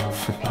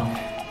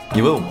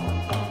你问我？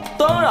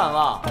当然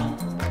了，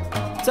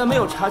在没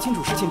有查清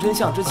楚事情真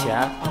相之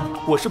前，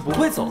我是不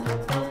会走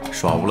的。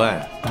耍无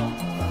赖？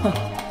哼！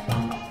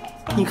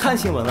你看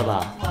新闻了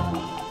吧？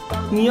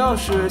你要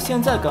是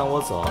现在赶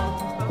我走，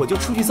我就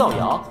出去造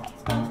谣，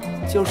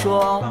就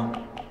说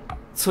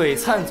璀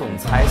璨总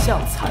裁像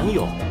蚕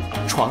蛹，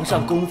床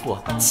上功夫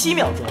7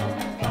秒钟。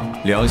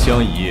梁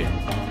香怡，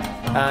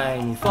哎，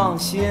你放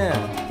心，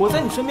我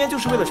在你身边就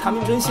是为了查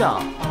明真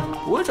相，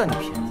不会占你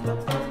便宜。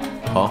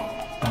好，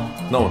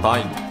那我答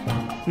应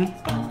你。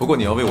不过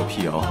你要为我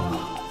辟谣。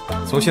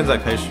从现在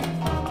开始，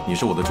你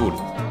是我的助理，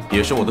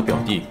也是我的表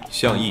弟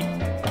向义。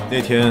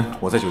那天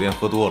我在酒店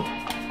喝多了，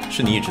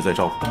是你一直在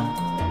照顾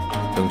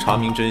我。等查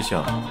明真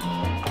相，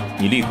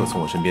你立刻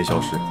从我身边消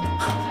失。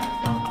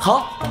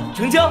好，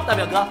成交，大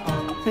表哥。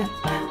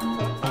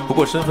不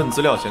过身份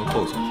资料先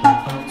扣下，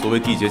作为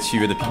缔结契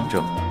约的凭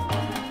证。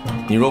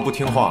你若不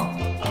听话，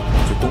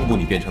就公布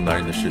你变成男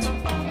人的事情。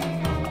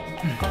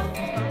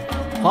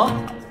好，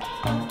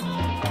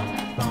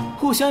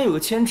互相有个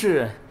牵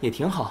制也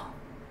挺好。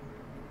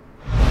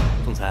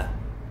总裁，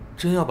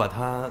真要把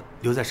他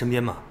留在身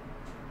边吗？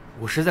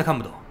我实在看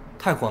不懂，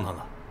太荒唐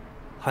了。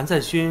韩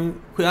在勋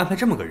会安排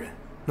这么个人，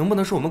能不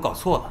能是我们搞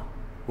错了？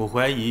我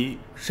怀疑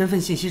身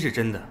份信息是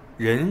真的，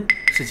人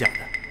是假的。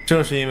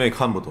正是因为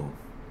看不懂，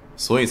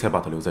所以才把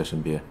他留在身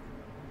边，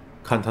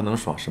看他能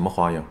耍什么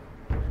花样。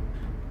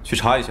去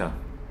查一下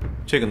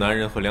这个男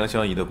人和梁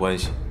香怡的关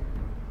系，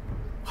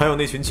还有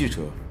那群记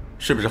者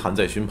是不是韩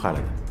在勋派来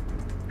的？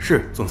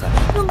是，总裁。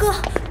龙哥，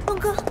龙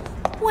哥，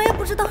我也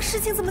不知道事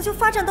情怎么就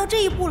发展到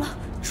这一步了。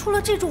出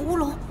了这种乌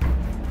龙，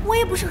我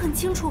也不是很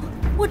清楚。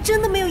我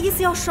真的没有意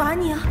思要耍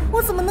你啊，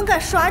我怎么能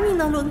敢耍你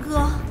呢，伦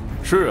哥？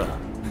是啊，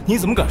你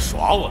怎么敢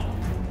耍我呢？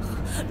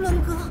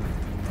伦哥，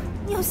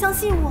你要相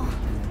信我，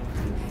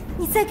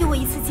你再给我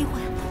一次机会，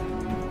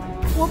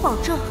我保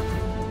证，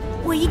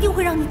我一定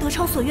会让你得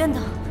偿所愿的。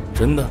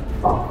真的？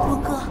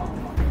伦哥，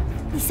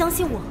你相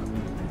信我，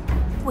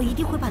我一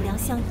定会把梁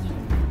香怡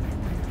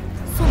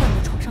送到你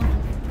的床上来。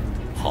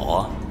好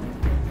啊，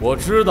我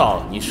知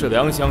道你视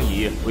梁香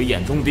怡为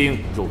眼中钉、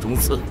肉中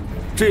刺，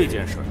这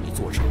件事你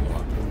做成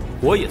了，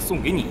我也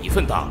送给你一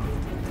份大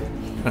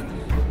礼。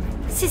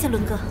谢谢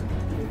伦哥。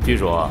记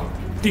住啊，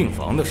订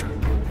房的事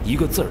一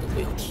个字儿都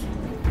不要提，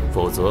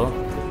否则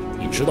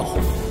你知道后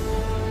果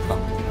啊。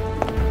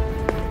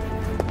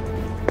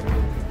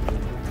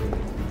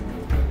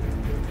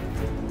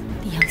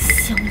梁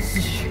香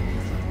怡，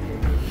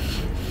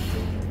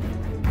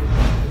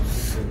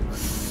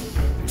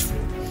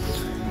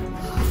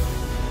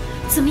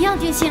怎么样，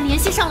电信联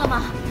系上了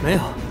吗？没有，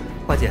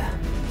花姐，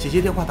姐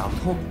姐电话打不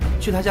通，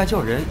去她家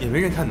叫人也没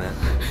人开门。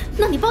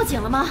那你报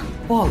警了吗？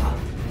报了，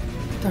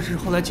但是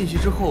后来进去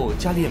之后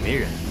家里也没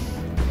人。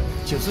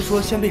警司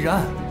说先备着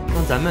案，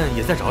让咱们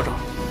也再找找，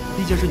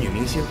毕竟是女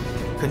明星，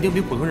肯定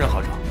比普通人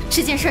好找。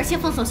这件事先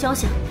放送消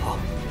息。好，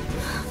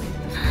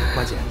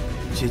花姐，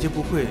姐姐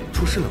不会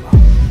出事了吧？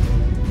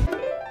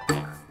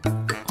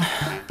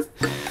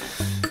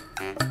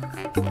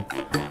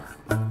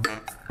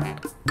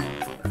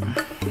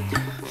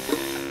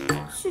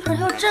居然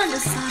要站着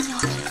撒尿，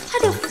还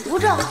得扶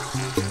着，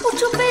我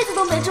这辈子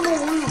都没这么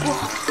无语过，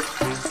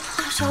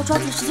还是要抓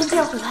紧时间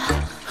变回来。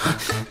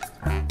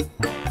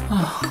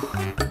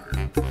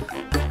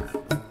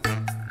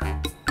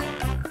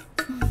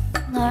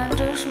男人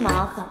真是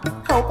麻烦，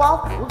还有刮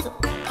胡子，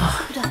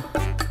不对，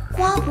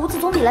刮胡子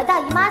总比来大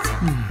姨妈强。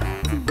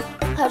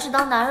还是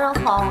当男人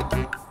好。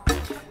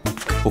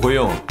不会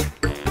用。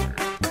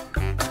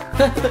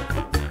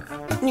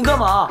你干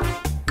嘛？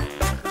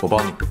我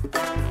帮你。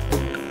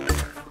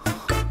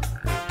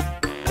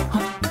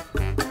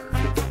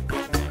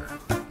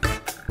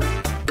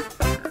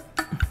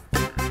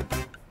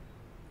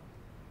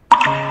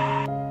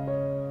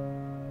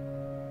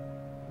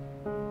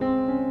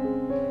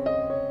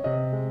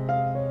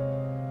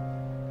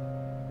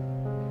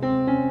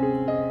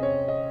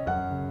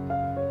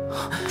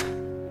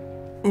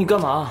你干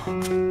嘛？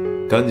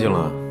干净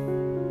了。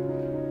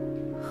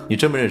你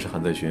真不认识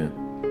韩在勋？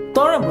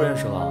当然不认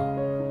识了。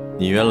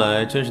你原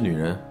来真是女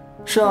人？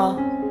是啊。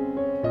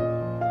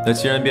那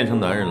既然变成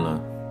男人了，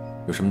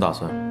有什么打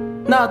算？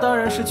那当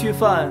然是去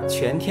犯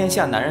全天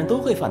下男人都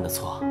会犯的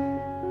错。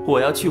我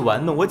要去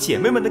玩弄我姐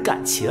妹们的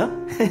感情。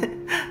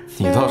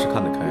你倒是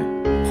看得开。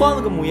换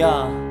了个模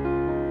样，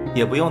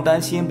也不用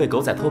担心被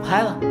狗仔偷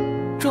拍了。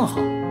正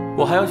好，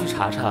我还要去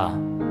查查，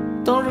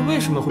当日为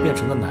什么会变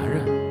成个男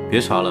人。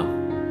别查了，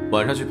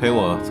晚上去陪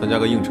我参加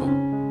个应酬。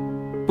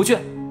不去。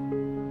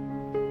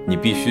你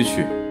必须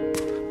去。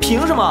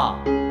凭什么？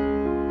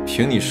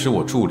凭你是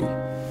我助理。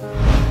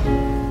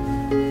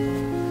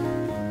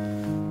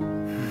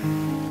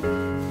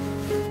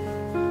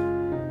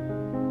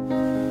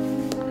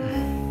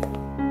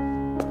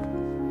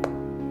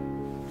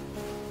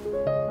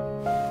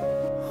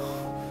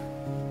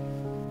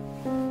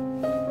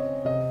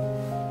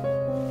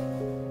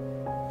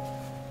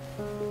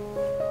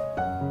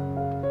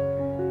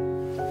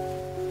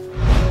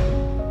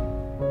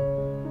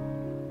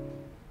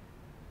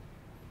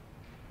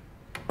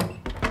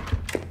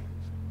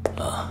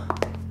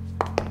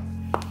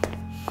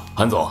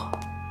韩总，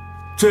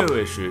这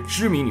位是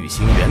知名女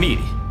星袁丽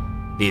丽，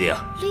丽丽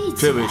啊，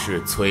这位是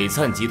璀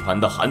璨集团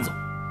的韩总，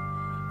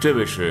这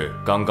位是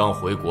刚刚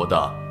回国的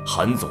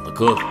韩总的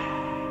哥哥，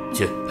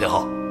去陪好。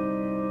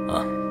啊，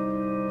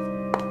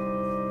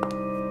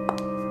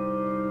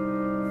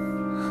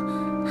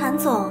韩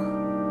总，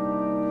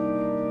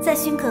在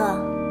勋哥，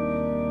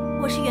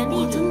我是袁丽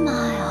丽。我的妈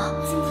呀！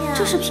今天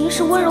这是平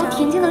时温柔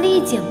恬静的丽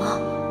姐吗？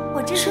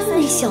我真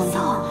没想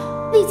到，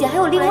丽姐还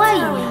有另外一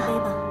面。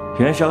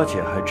袁小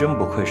姐还真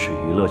不愧是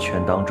娱乐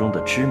圈当中的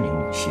知名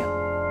女性，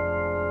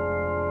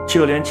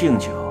就连敬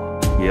酒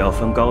也要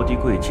分高低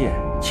贵贱，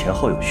前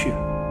后有序。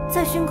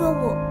在勋哥，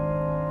我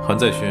韩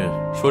在勋，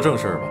说正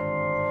事儿吧，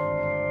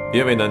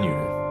别为难女人。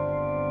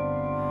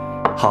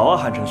好啊，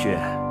韩承勋，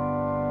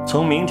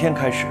从明天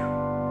开始，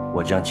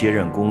我将接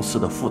任公司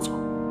的副总。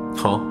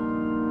好，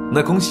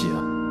那恭喜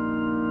啊！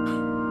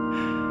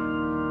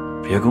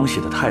别恭喜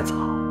得太早，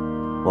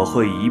我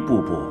会一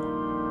步步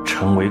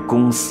成为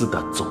公司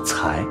的总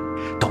裁、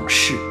董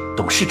事、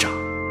董事长，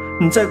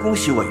你再恭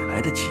喜我也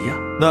来得及呀。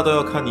那都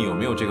要看你有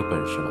没有这个本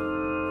事了。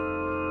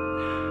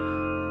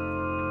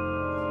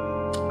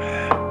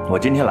我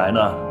今天来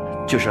呢，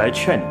就是来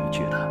劝你一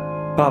句的。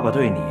爸爸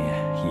对你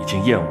已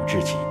经厌恶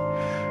至极，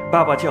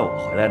爸爸叫我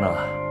回来呢，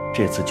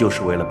这次就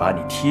是为了把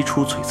你踢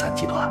出璀璨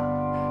集团。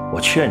我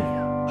劝你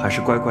啊，还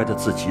是乖乖的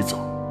自己走。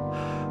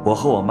我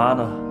和我妈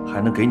呢，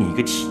还能给你一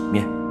个体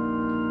面，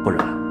不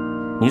然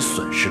你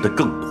损失的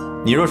更多。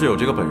你若是有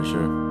这个本事，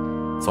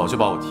早就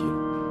把我踢了，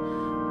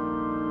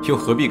又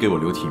何必给我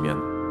留体面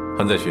呢？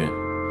韩在勋，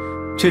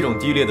这种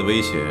低劣的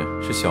威胁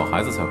是小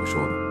孩子才会说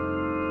的。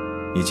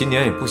你今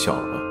年也不小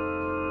了吧？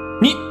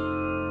你，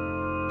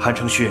韩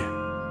承勋，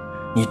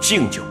你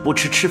敬酒不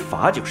吃吃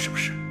罚酒是不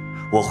是？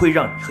我会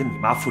让你和你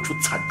妈付出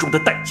惨重的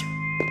代价。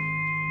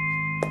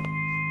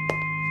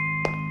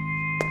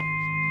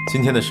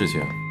今天的事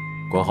情，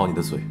管好你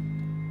的嘴。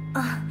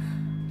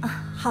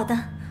好的。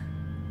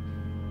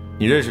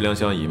你认识梁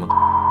香怡吗？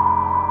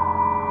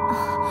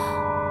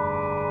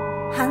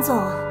韩总，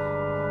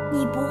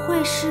你不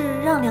会是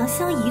让梁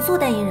香怡做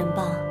代言人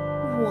吧？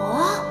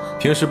我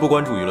平时不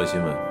关注娱乐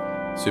新闻，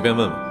随便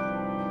问问。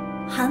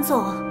韩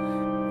总，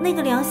那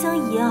个梁香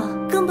怡啊，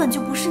根本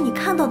就不是你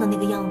看到的那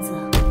个样子。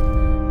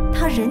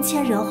她人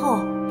前人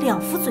后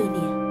两副嘴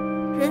脸，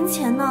人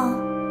前呢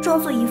装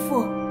作一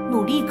副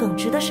努力耿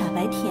直的傻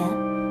白甜，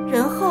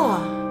人后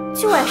啊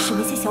就爱使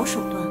那些小手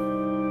段。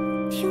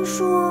听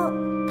说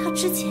她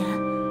之前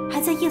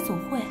还在夜总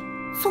会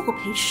做过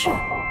陪侍，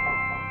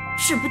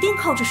指不定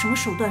靠着什么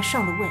手段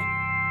上了位。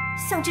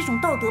像这种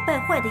道德败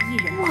坏的艺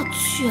人，我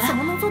去，怎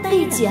么能做代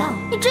言人呢？丽姐，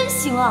你真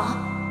行啊！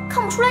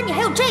看不出来你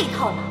还有这一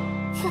套呢。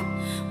哼，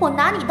我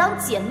拿你当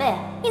姐妹，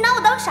你拿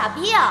我当傻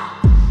逼啊！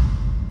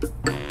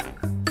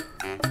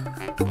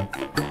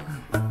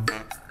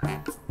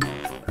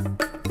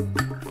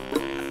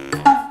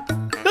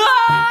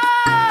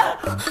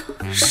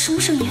什么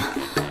声音？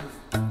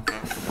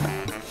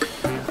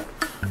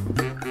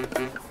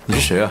你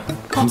是谁啊？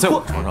怎么在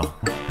我床上？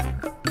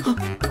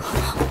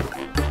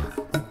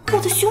我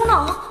的胸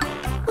脑，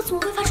我怎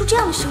么会发出这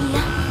样的声音？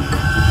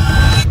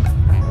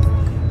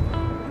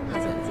好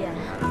久不见。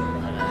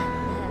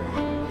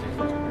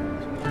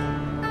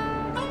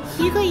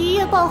一个一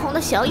夜爆红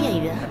的小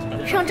演员，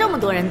让这么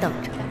多人等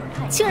着，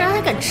竟然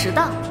还敢迟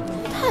到，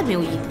太没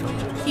有艺德。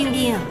冰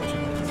冰，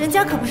人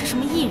家可不是什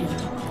么艺人，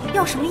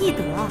要什么艺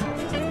德啊？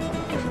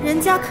人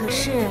家可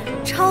是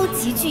超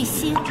级巨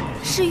星，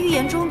是预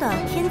言中的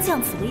天降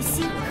紫微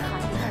星。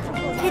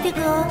KT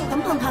哥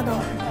很捧他的哦。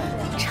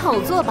炒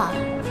作罢了。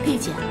丽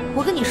姐，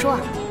我跟你说啊，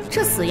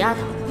这死丫头，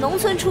农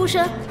村出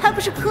身，还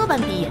不是科班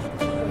毕业，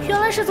原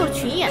来是做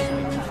群演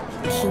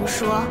的。听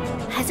说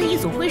还在夜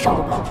总会上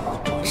过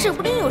班，指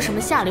不定有什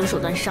么下流手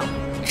段上，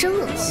真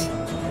恶心。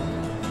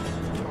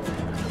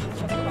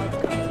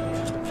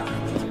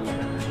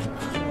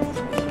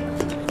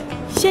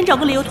先找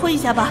个理由拖一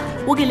下吧。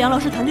我给梁老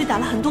师团队打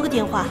了很多个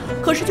电话，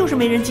可是就是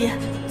没人接。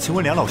请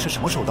问梁老师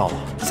什么时候到了？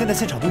现在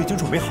现场都已经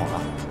准备好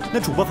了，那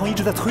主播方一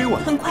直在催我。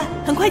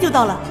很快就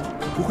到了。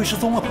不会失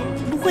踪了吧？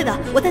不会的，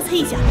我再猜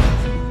一下。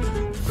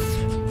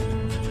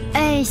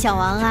哎，小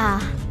王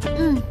啊，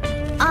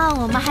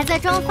我们还在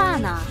妆发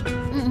呢，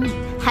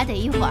还得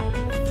一会儿，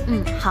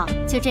好，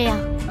就这样，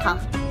好。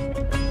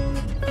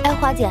哎，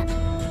花姐，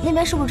那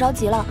边是不是着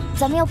急了？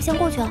咱们要不先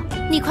过去啊？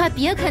你快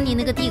别啃你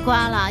那个地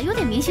瓜了，有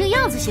点明星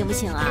样子行不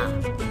行啊？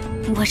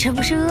我这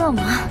不是饿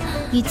吗？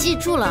你记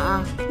住了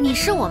啊，你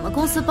是我们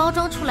公司包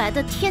装出来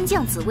的天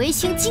降紫微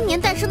星，今年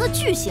诞生的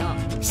巨星。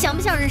想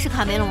不想认识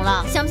卡梅隆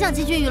了？想不想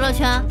进军娱乐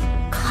圈？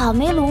卡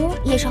梅隆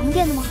也是横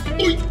店的吗？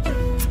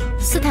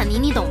斯坦尼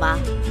你懂吧？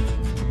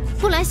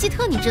布兰希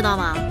特你知道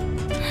吗？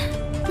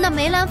那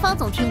梅兰芳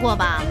总听过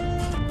吧？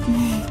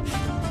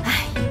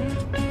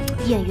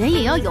演员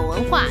也要有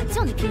文化，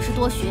叫你平时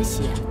多学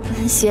习。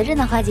学着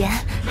呢，花姐。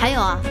还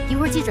有啊，一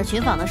会儿记者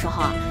群访的时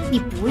候啊，你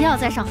不要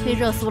再上黑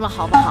热搜了，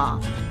好不好？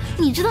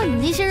你知道你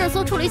那些热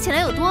搜处理起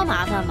来有多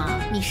麻烦吗？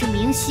你是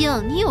明星，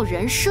你有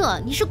人设，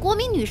你是国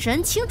民女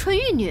神、清纯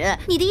玉女，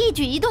你的一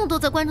举一动都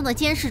在观众的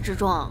监视之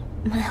中。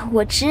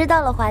我知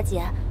道了，花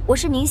姐，我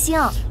是明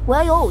星，我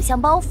要有偶像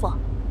包袱。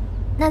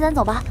那咱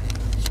走吧。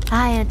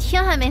哎呀，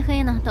天还没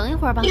黑呢，等一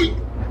会儿吧。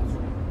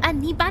哎，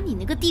你把你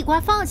那个地瓜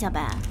放下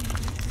呗。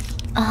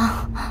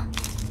啊，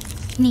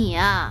你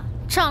呀，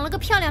长了个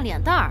漂亮脸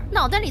蛋儿，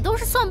脑袋里都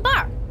是蒜瓣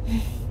儿。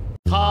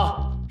他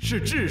是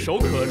炙手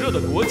可热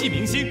的国际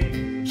明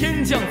星，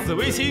天降紫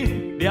微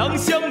星梁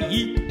香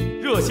怡。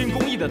热心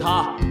公益的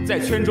他，在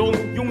圈中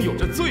拥有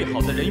着最好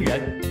的人缘。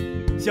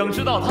想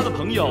知道他的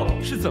朋友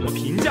是怎么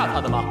评价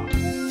他的吗？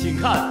请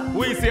看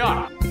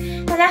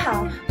VCR。大家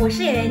好，我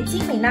是演员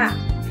金美娜。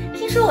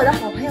听说我的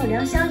好朋友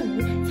梁香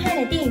怡参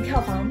演的电影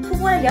票房突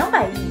破了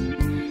200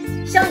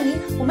亿，香怡，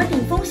我们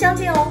顶峰相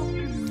见哦。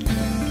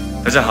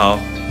大家好，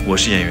我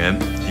是演员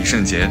李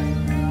圣杰。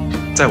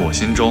在我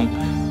心中，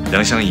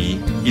梁香怡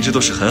一直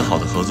都是很好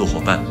的合作伙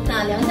伴。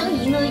那梁香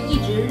怡呢，一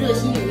直热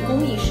心于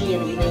公益事业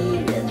的一位艺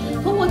人，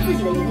通过自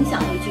己的影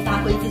响力去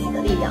发挥自己的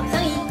力量。香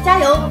怡，加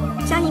油！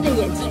香怡的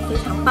演技非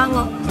常棒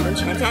哦，我们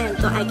全家人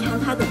都爱看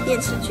她的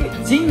电视剧。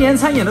今年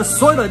参演的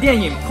所有的电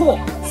影破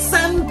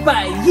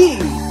300亿。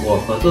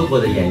我合作过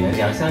的演员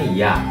梁香怡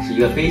呀，是一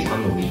个非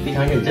常努力、非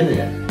常认真的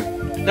人。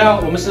大家好，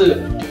我们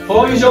是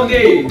风云兄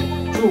弟。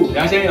祝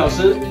梁香怡老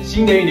师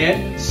新的一年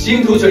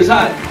星途璀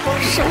璨。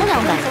什么200亿？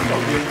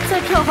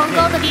在票房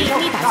高的电影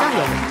里打酱油？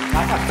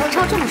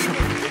照这么说，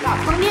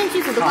横店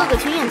剧组的各个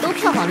群演都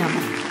票房200亿，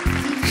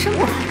真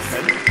不好意思。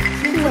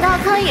武大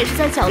康也是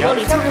在角落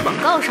里蹭着广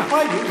告上，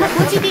还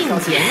国际电影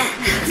节呢，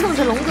蹭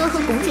着龙哥和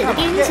龚姐的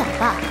电影奖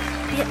吧。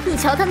你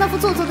瞧他那副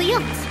做作的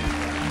样子。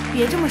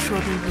别这么说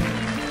，baby，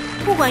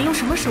不管用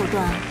什么手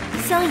段，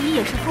香怡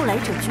也是后来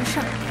者居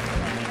上。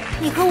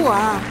你和我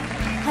啊，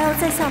还要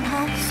再向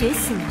他学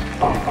习呢。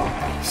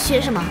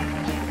学什么？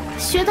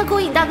学他勾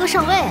引大哥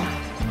上位啊！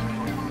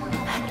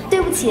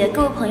对不起，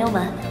各位朋友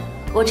们，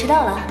我迟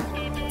到了，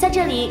在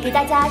这里给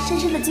大家深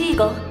深的鞠一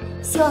躬，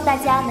希望大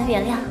家能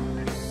原谅。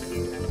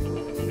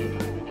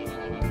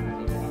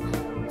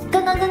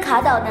刚刚跟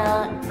卡导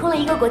呢通了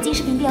一个国际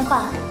视频电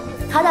话，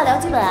卡导聊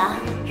剧本啊，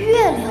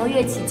越聊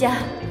越起劲儿。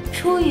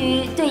出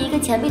于对一个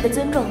前辈的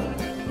尊重，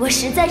我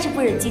实在是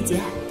不忍拒绝，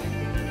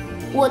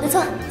我的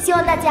错，希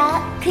望大家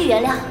可以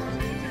原谅。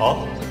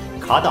好，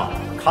卡导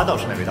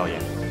是哪位导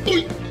演？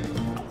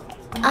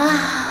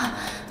啊，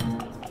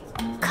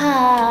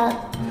卡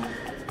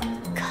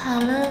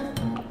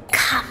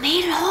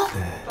梅隆。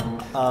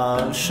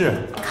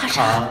是卡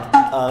啥？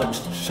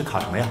是卡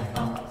什么呀？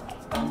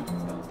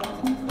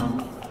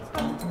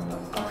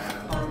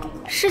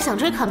是想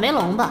追卡梅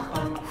隆吧？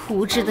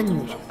无知的女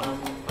人。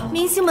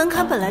明星门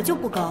槛本来就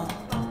不高，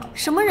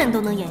什么人都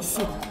能演戏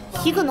的。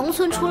一个农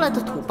村出来的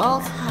土包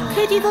子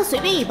 ，KT 歌随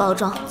便一包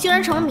装，竟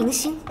然成了明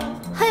星。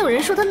还有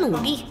人说他努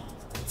力，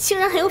竟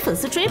然还有粉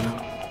丝追捧。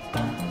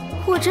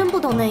我真不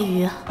懂内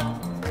娱啊，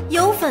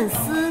有粉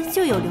丝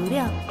就有流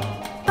量，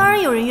当然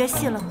有人约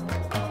戏了。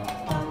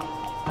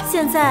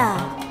现在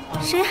啊，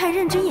谁还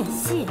认真演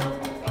戏啊？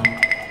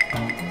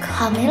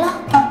卡梅隆，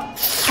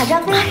卡扎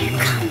菲，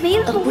卡梅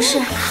隆不是，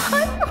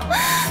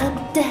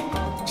对，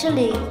这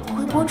里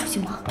会播出去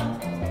吗？我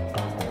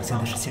们现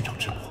在是现场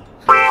直播。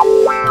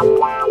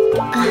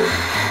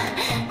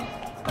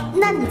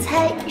那你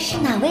猜是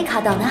哪位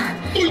卡导呢？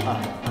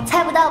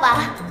猜不到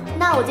吧？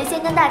那我就先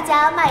跟大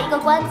家卖一个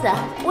关子，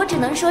我只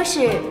能说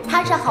是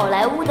他是好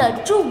莱坞的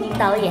著名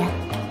导演。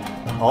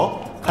哦，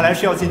看来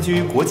是要进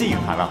军国际影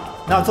坛了。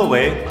那作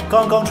为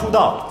刚刚出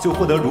道就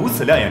获得如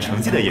此亮眼成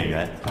绩的演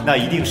员，那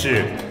一定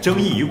是争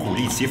议与鼓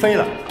励齐飞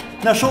了。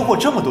那收获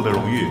这么多的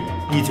荣誉，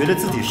你觉得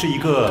自己是一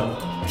个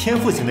天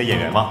赋型的演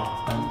员吗？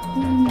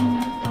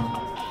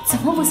怎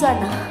么不算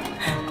呢？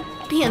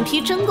脸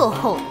皮真够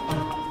厚的，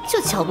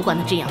就瞧不惯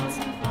他这样子。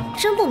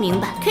真不明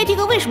白 KT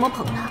哥为什么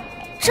捧他。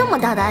这么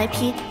大的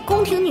IP，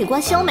 宫廷女官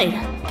萧美人，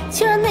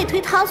竟然内推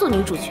她做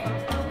女主角。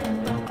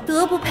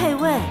德不配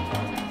位，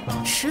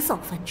迟早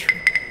翻车。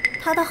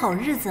他的好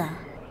日子啊，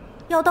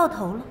要到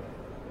头了。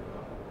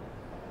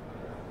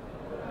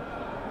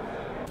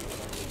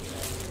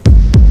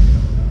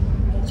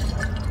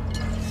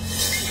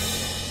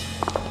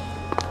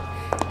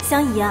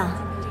香怡啊，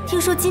听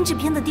说金制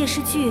片的电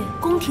视剧《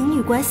宫廷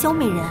女官萧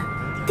美人》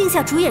定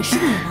下主演是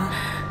你呢，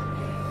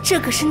这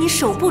可是你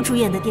首部主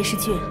演的电视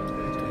剧，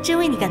真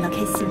为你感到开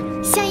心。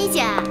香姨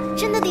姐，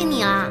真的定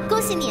你了，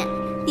恭喜你！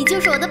你就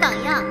是我的榜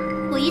样，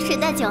我以水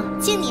代酒，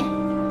敬你。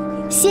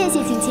谢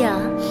谢静静，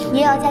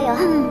你也要加油。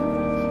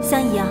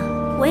香姨啊，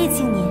我也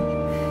敬你。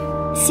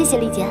谢谢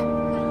丽姐，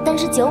但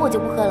是酒我就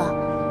不喝了，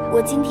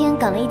我今天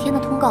赶了一天的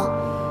通告，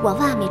晚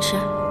饭还没吃，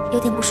有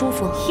点不舒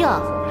服。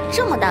哟，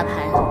这么大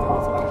牌子，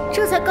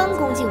这才刚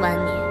恭敬完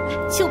你，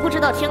就不知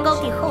道天高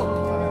地厚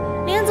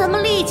了，连咱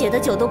们丽姐的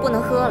酒都不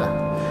能喝了，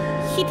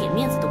一点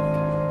面子都不给。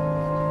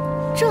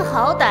这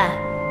好歹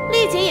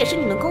丽姐也是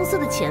你们公司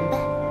的前辈，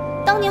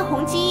当年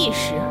红极一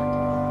时，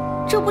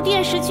这部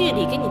电视剧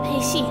里给你配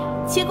戏，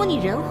结果你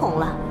人红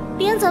了，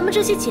连咱们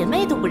这些姐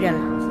妹都不认了。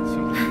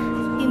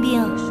冰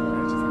冰，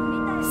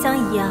香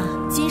姨啊，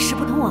今时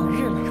不同往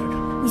日了，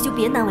你就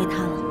别难为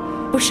她了。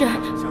不是，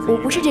我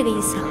不是这个意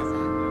思。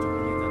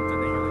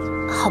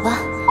好吧。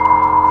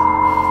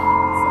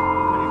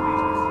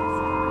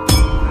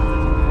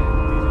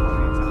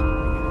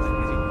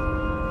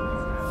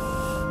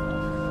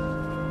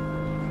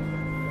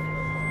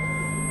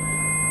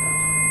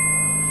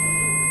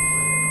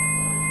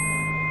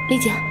丽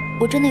姐，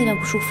我真的有点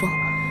不舒服。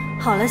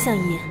好了，香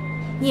姨，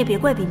你也别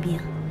怪冰冰。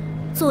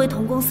作为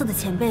同公司的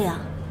前辈啊，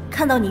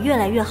看到你越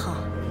来越好，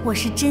我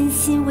是真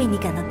心为你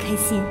感到开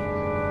心。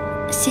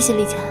谢谢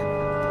丽姐，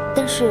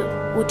但是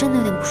我真的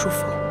有点不舒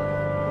服。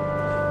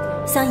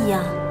香姨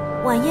啊，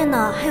晚宴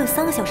呢还有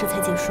3个小时才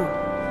结束，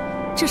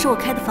这是我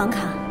开的房卡，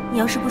你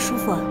要是不舒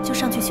服就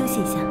上去休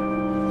息一下。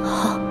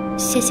好，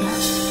谢谢。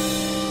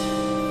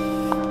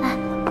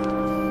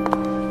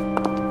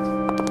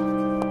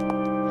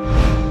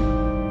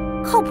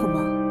靠谱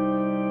吗？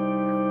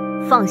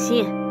放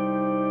心，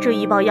这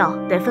医包药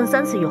得分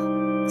3次用，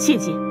切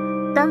记，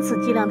单次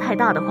剂量太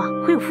大的话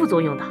会有副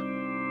作用的。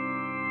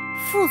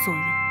副作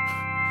用？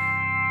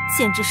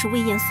简直是危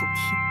言耸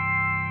听。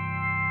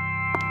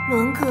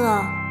伦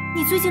哥，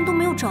你最近都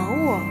没有找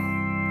我。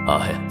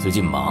哎呀，最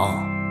近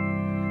忙。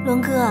伦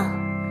哥，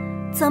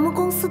咱们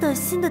公司的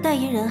新的代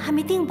言人还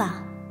没定吧？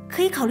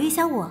可以考虑一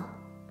下我。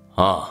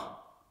啊，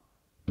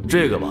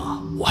这个吧，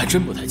我还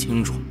真不太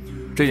清楚。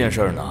这件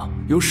事儿呢，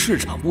由市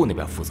场部那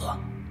边负责。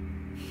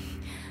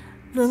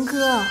伦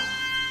哥，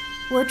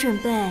我准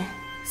备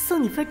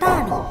送你份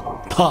大礼。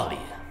大礼？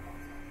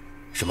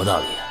什么大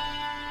礼？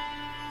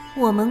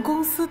我们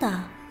公司的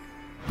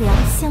梁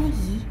香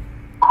怡。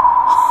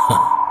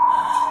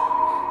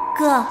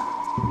哥，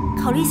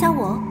考虑一下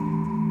我。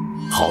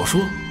好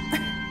说，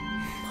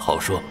好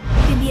说。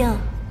冰冰，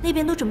那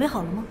边都准备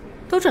好了吗？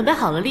都准备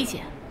好了，丽姐。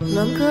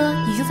伦哥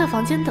已经在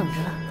房间等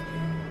着了。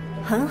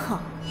很好，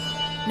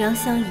梁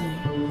香怡，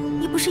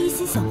你不是一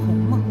心想红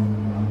吗？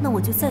那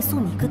我就再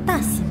送你一个大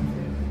幸运。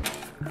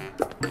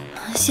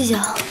谢谢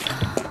啊。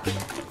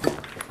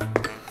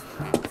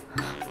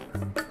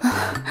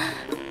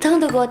灯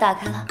都给我打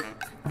开了，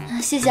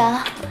谢谢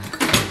啊。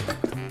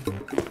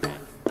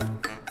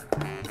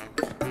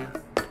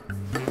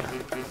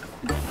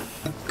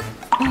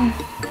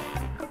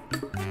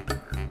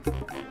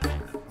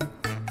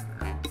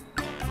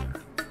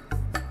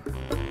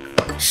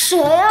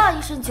谁啊？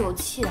一身酒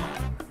气啊！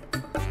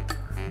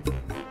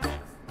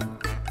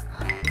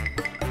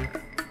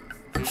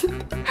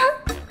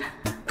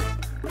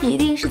一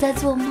定是在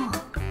做梦。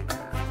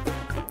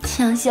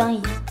梁香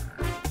怡，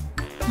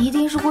一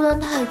定是孤单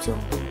太久，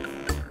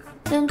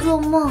连做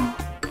梦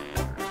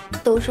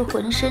都是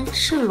浑身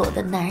赤裸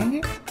的男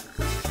人。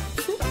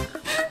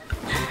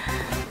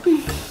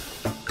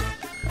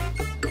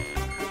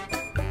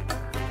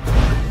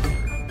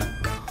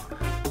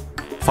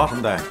发什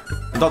么呆？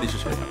你到底是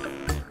谁？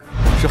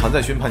是韩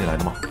在勋派你来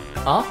的吗？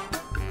啊，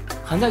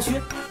韩在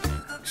勋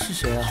是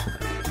谁啊？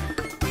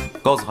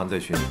告诉韩在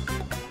勋，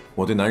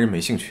我对男人没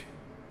兴趣。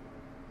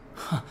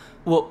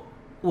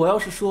我要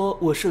是说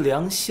我是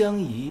梁香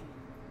怡，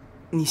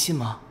你信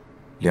吗？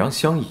梁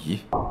香怡？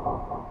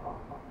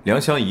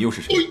梁香怡又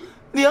是谁？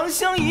梁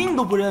香怡你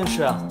都不认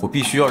识？我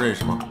必须要认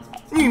识吗？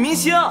女明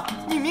星，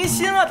女明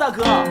星啊，大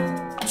哥，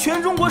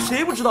全中国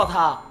谁不知道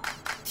她？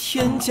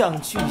天降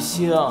巨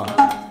星。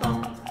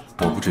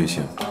我不追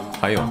星，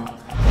还有，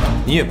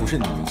你也不是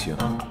女明星。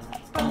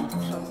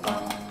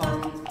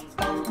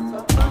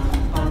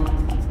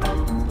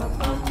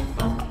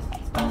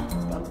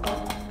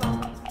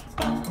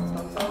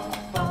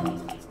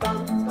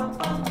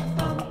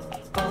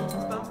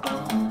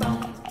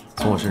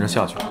从我身上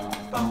下去。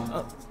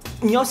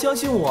你要相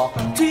信我，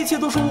这一切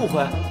都是误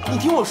会。你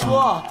听我说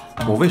啊。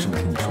我为什么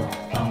听你说？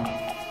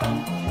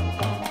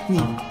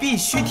你必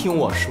须听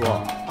我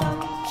说，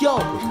要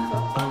不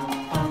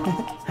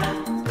然，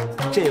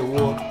这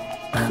屋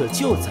可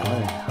就咱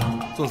们俩。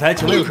总裁，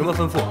请问有什么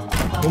吩咐？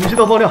我们接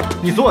到爆料，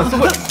你昨晚私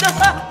会。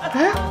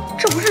哎，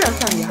这不是梁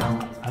香怡啊？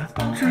哎，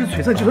这是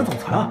璀璨集团总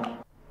裁啊。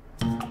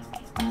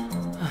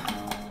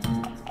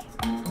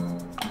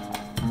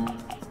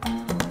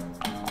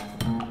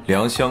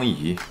梁香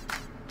怡。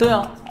对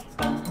啊，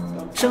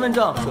身份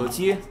证、手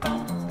机，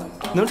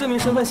能证明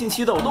身份信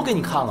息的我都给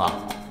你看了。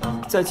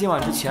在今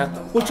晚之前，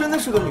我真的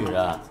是个女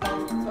人，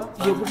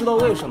也不知道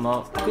为什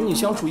么跟你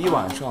相处一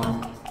晚上，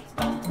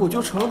我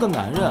就成了个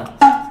男人。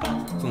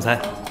总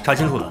裁，查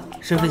清楚了，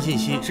身份信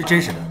息是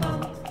真实的，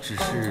只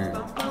是……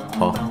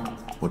好，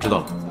我知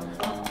道了，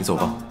你走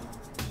吧。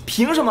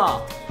凭什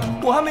么？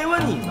我还没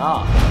问你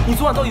呢，你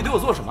昨晚到底对我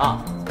做什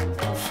么？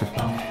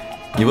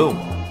你问我？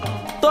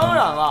当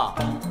然了，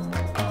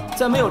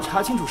在没有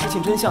查清楚事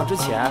情真相之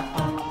前，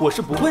我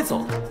是不会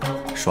走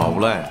的。耍无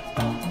赖啊！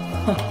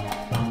哼，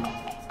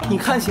你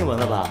看新闻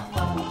了吧？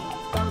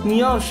你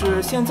要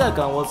是现在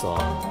赶我走，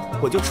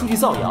我就出去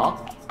造谣，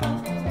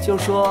就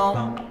说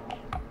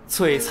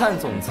璀璨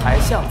总裁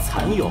像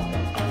蚕蛹，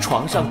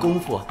床上功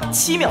夫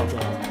7秒钟。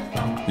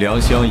梁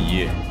香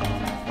怡，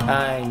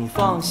哎，你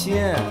放心，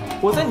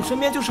我在你身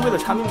边就是为了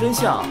查明真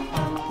相，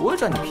不会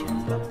占你便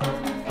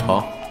宜。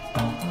好，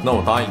那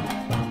我答应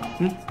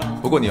你。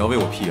不过你要为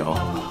我辟谣，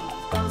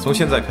从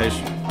现在开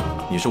始，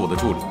你是我的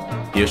助理，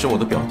也是我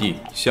的表弟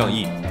向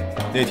义。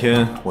那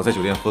天我在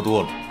酒店喝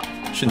多了，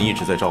是你一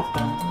直在照顾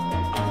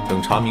我。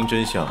等查明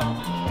真相，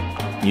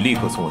你立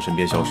刻从我身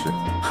边消失。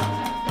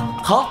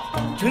好，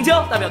成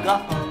交，大表哥。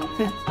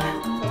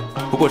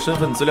不过身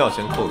份资料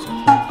先扣下，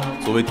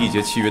作为缔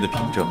结契约的凭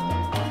证。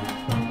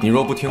你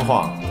若不听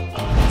话，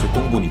就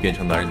公布你变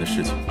成男人的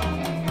事情。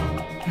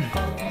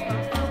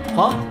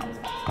好。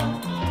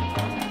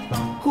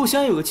互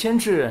相有个牵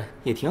制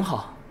也挺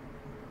好。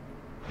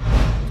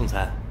总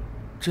裁，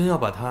真要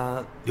把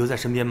他留在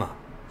身边吗？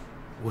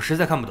我实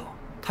在看不懂，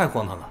太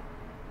荒唐了。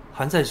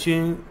韩在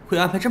勋会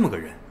安排这么个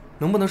人，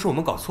能不能是我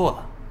们搞错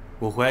了？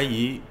我怀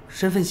疑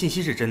身份信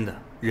息是真的，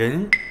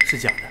人是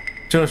假的。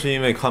正是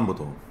因为看不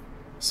懂，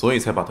所以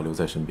才把他留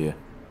在身边，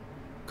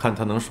看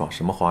他能耍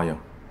什么花样。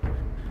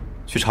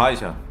去查一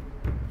下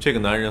这个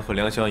男人和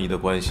梁香怡的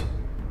关系，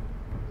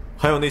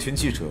还有那群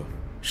记者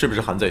是不是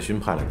韩在勋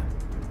派来的？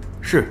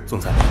是，总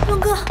裁。龙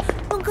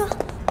哥，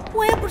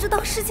我也不知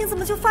道事情怎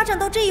么就发展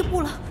到这一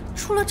步了。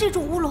出了这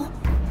种乌龙，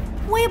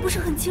我也不是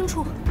很清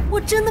楚。我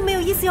真的没有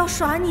意思要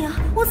耍你啊，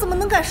我怎么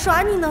能敢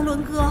耍你呢，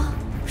伦哥？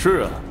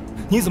是啊，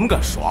你怎么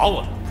敢耍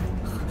我呢？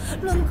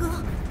伦哥，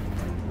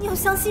你要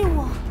相信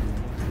我，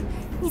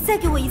你再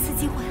给我一次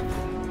机会，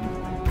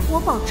我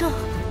保证，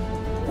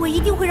我一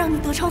定会让你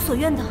得偿所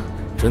愿的。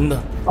真的？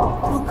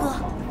伦哥，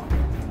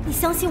你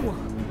相信我，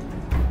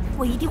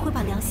我一定会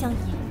把梁香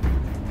怡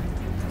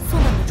送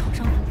到你的床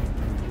上的。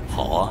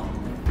好啊，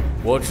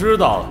我知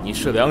道你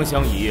视梁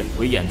香怡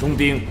为眼中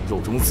钉、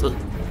肉中刺，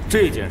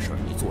这件事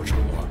你做成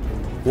了，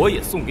我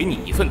也送给你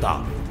一份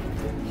大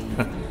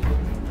礼。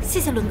谢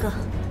谢伦哥。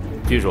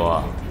记住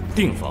啊，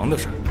订房的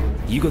事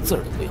一个字儿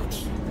都不要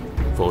提，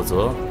否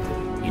则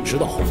你知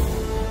道后果。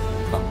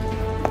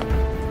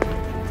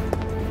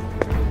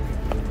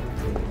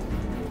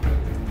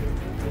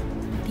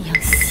梁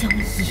香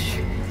怡。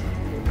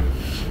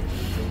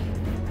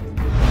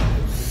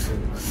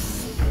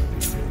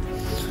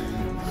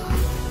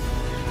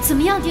怎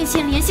么样，定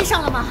心联系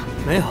上了吗？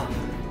没有，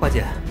花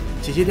姐，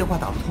姐姐电话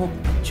打不通，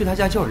去她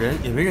家叫人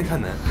也没人开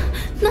门。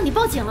那你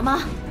报警了吗？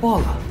报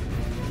了，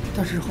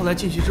但是后来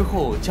进去之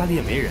后家里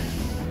也没人。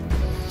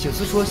警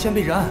司说先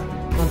备着案，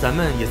让咱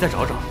们也再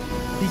找找，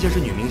毕竟是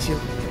女明星，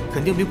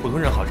肯定比普通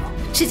人好找。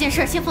这件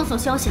事先放送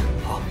消息。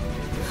好。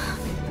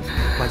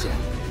花姐，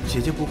姐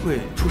姐不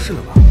会出事了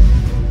吧？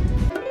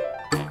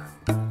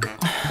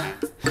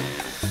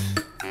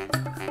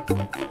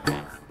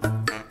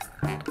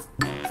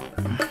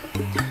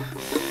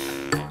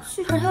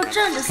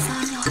站着撒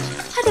尿，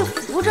还得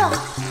扶着，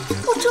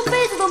我这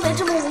辈子都没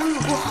这么无语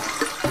过，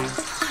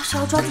还是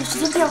要抓紧时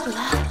间变回来。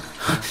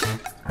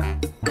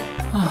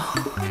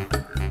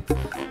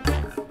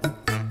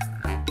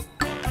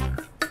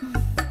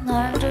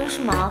男人真是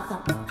麻烦，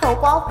还有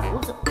刮胡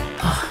子。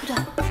不对，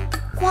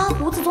刮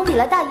胡子总比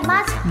来大姨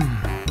妈强。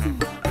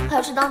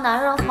还是当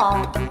男人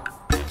好。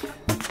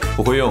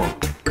不会用。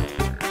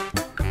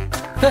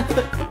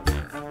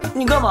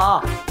你干嘛？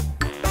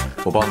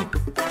我帮你。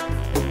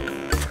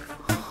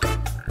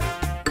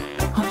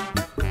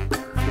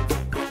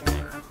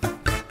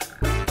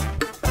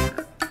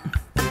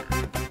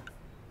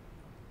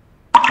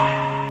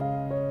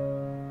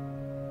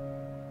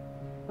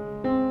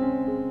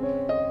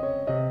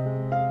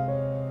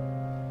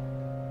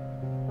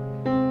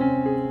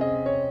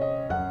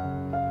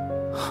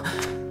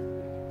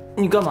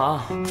你干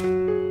嘛？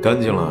干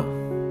净了。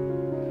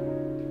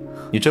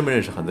你真不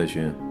认识韩在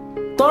勋？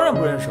当然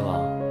不认识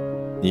了。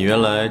你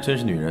原来真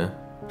是女人？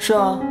是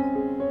啊。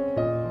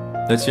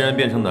那既然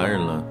变成男人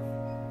了，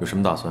有什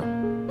么打算？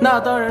那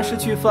当然是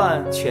去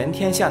犯全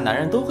天下男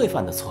人都会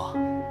犯的错。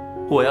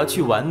我要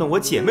去玩弄我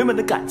姐妹们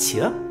的感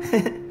情。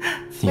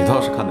你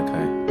倒是看得开。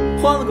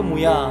换了个模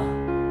样，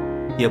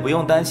也不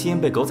用担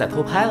心被狗仔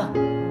偷拍了。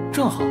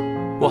正好，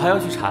我还要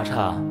去查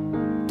查，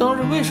当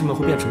日为什么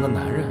会变成个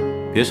男人。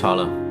别查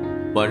了。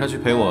晚上去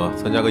陪我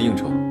参加个应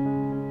酬。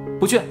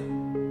不去。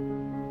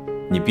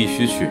你必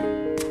须去。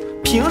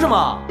凭什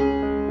么？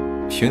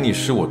凭你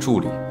是我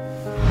助理。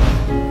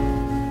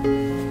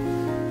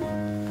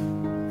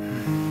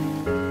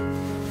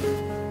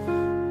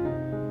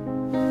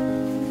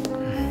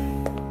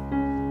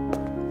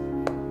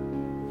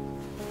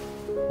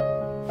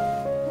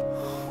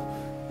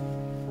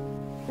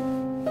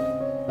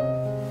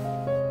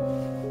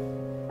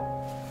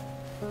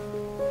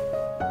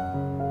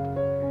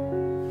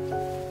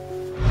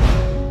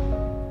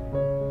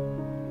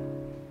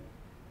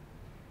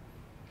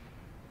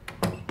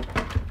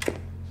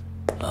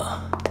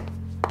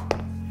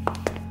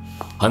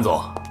韩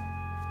总，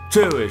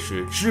这位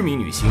是知名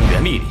女星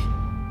袁丽丽，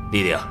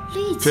丽丽啊，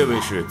这位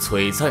是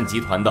璀璨集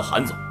团的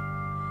韩总，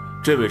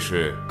这位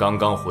是刚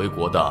刚回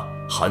国的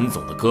韩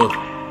总的哥哥，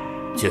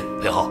去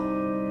陪好。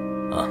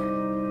啊，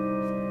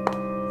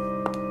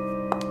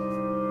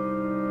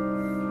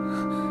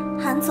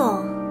韩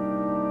总，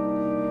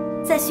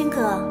在勋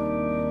哥，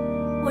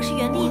我是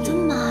袁丽丽。我的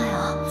妈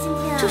呀！今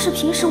天这是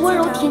平时温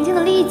柔恬静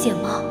的丽姐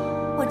吗？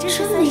我真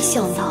没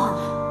想到，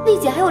丽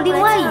姐还有另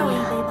外一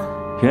面。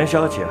袁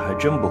小姐还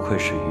真不愧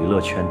是娱乐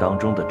圈当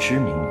中的知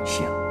名女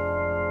性，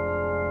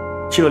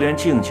就连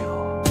敬酒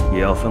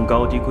也要分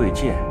高低贵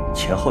贱，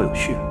前后有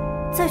序。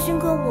在勋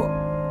哥，我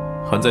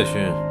韩在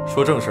勋，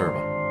说正事儿吧，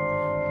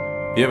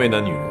别为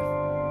难女人。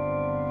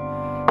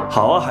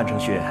好啊，韩承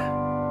勋，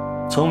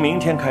从明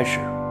天开始，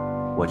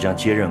我将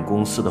接任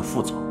公司的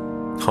副总。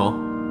好，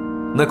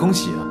那恭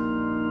喜啊！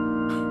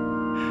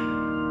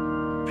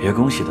别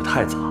恭喜得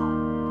太早，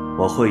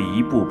我会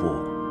一步步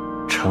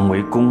成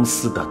为公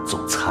司的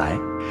总裁、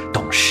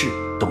董事、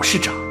董事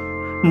长。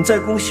你再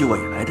恭喜我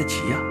也来得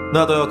及呀。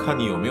那都要看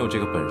你有没有这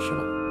个本事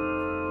了。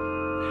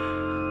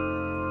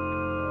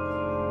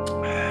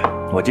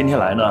我今天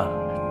来呢，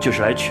就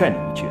是来劝你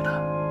一句的。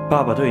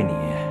爸爸对你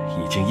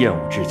已经厌恶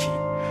至极，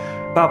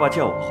爸爸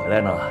叫我回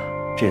来呢，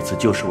这次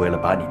就是为了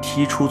把你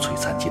踢出璀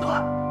璨集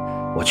团。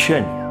我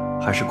劝你啊，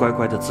还是乖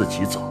乖的自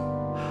己走。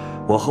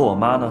我和我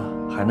妈呢，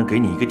还能给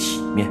你一个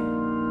体面，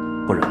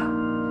不然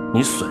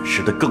你损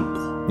失的更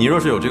多。你若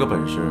是有这个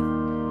本事，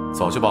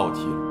早就把我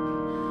踢了，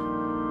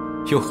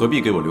又何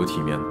必给我留体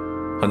面呢？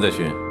韩在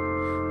勋，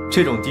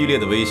这种低劣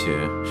的威胁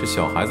是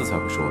小孩子才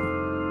会说的。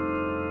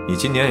你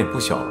今年也不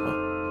小了吧？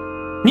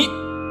你，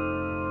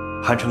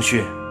韩承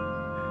勋，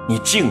你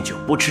敬酒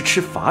不吃吃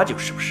罚酒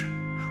是不是？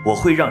我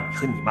会让你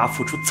和你妈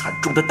付出惨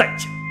重的代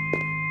价。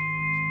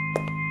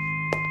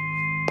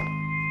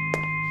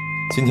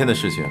今天的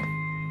事情，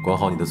管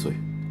好你的嘴。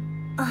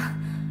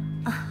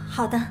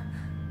好的。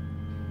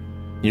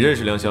你认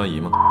识梁香怡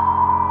吗？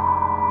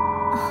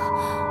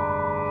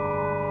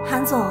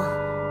韩总，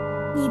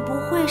你不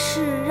会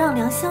是让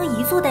梁香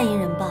怡做代言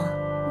人吧？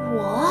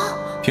我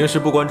平时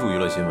不关注娱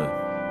乐新闻，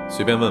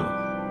随便问问。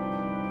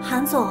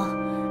韩总，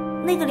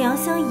那个梁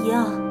香怡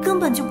啊，根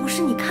本就不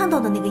是你看到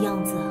的那个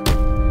样子。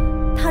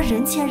她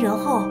人前人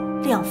后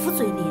两副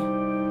嘴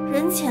脸，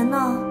人前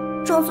呢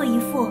装作一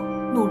副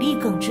努力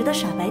耿直的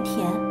傻白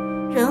甜，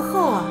人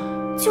后啊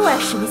就爱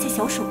使那些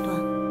小手段。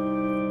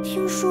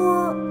听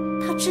说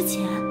她之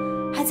前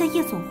还在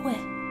夜总会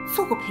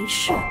做过陪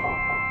侍，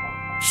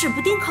指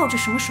不定靠着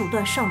什么手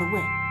段上的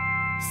位。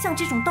像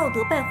这种道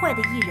德败坏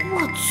的艺人，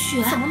我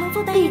去，怎么能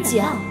做代言人呢？丽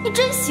姐，你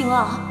真行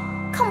啊！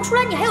看不出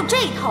来你还有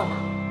这一套呢。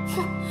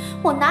哼，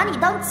我拿你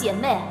当姐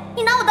妹，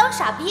你拿我当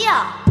傻逼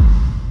啊！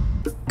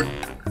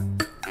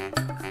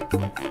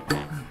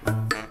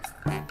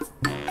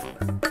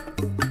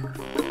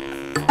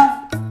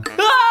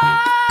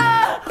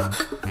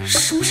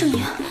什么声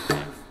音？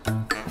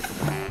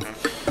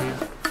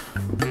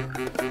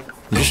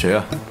你是谁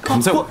啊？怎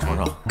么在我床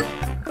上？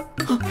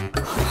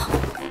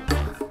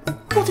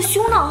我的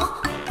胸脑，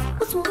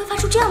我怎么会发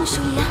出这样的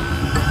声音？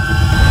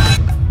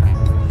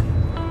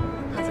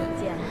好久不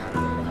见，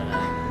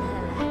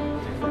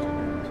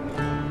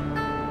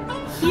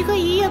一个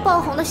一夜爆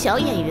红的小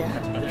演员，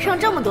让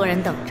这么多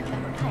人等着，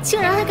竟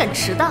然还敢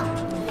迟到，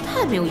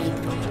太没有义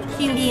德。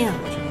冰冰，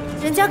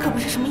人家可不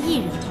是什么艺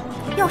人，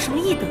要什么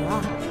义德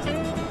啊？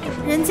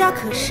人家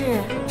可是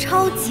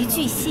超级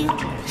巨星，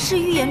是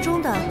预言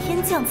中的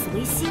天降紫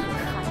微星。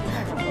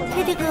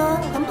KT 哥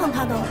很捧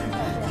他的哦。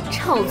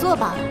炒作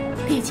吧，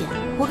丽姐，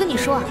我跟你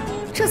说啊，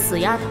这死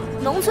丫头，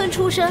农村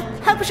出身，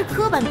还不是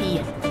科班毕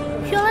业，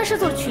原来是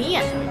做群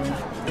演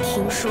的。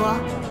听说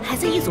还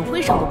在夜总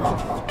会上过班，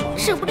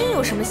指不定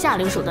有什么下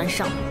流手段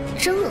上，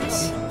真恶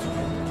心。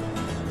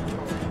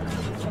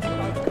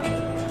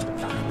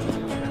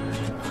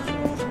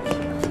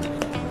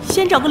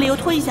先找个理由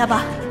拖一下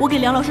吧。我给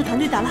梁老师团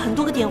队打了很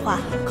多个电话，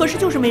可是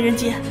就是没人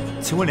接。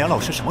请问梁老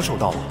师什么时候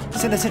到啊？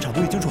现在现场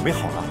都已经准备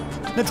好了，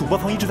那主播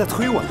方一直在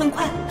催我呢。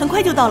很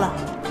快就到了。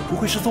不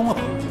会失踪了吧？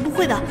不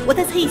会的，我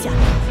再催一下。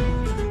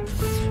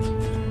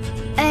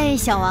哎，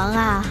小王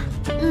啊，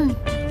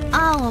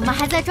我们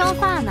还在妆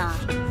发呢，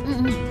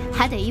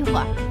还得一会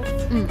儿。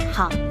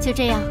好，就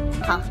这样，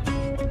好。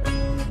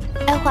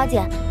哎，花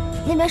姐，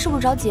那边是不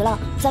是着急了？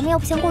咱们要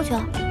不先过去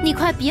啊？你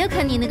快别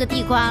啃你那个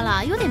地瓜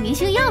了，有点明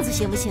星样子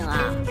行不行啊？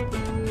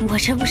我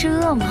这不是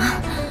饿吗？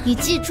你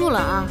记住了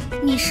啊，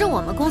你是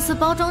我们公司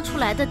包装出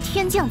来的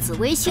天降紫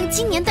微星，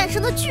今年诞生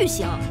的巨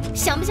星。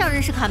想不想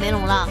认识卡梅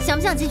隆了？想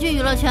不想进军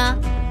娱乐圈？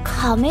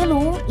卡梅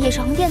隆也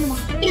是横店的吗？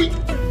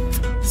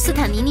斯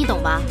坦尼你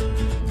懂吧？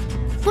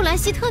布兰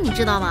希特你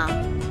知道吗？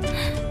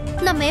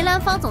那梅兰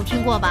芳总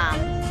听过吧？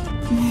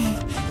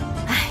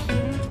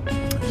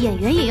演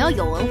员也要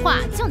有文化，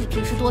叫你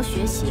平时多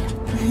学习。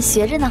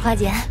学着呢，花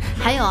姐。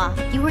还有啊，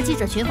一会儿记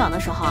者群访的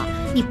时候啊，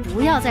你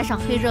不要再上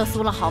黑热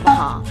搜了，好不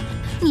好？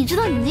你知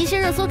道你那些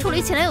热搜处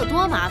理起来有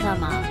多麻烦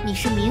吗？你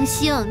是明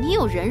星，你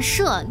有人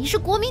设，你是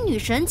国民女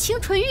神、清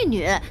纯玉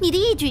女，你的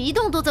一举一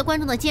动都在观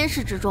众的监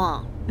视之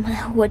中。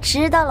我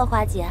知道了，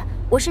花姐，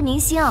我是明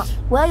星，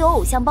我要有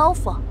偶像包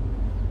袱。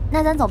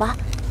那咱走吧。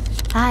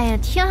哎呀，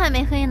天还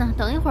没黑呢，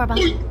等一会儿吧。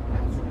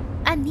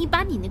哎，你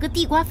把你那个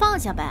地瓜放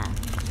下呗。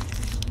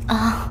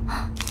啊，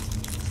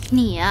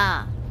你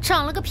呀，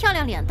长了个漂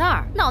亮脸蛋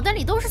儿，脑袋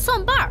里都是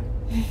蒜瓣儿。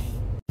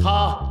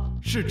他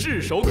是炙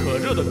手可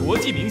热的国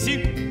际明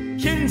星，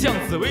天降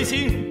紫微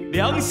星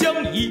梁香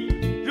怡。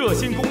热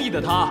心公益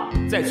的他，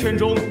在圈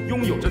中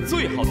拥有着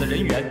最好的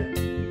人缘。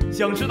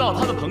想知道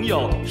他的朋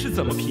友是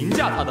怎么评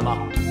价他的吗？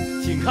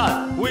请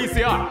看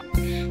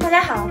VCR。大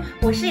家好，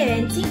我是演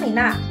员金美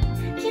娜。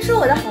听说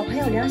我的好朋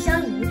友梁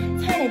香怡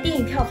参演的电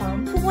影票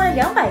房突破了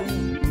200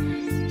亿，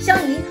香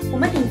怡，我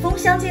们顶峰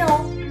相见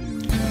哦。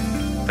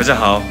大家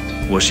好，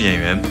我是演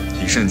员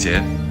李圣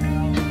杰。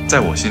在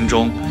我心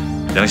中，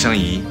梁香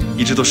怡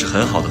一直都是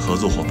很好的合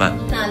作伙伴。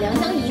那梁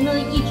香怡呢，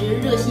一直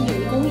热心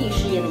于公益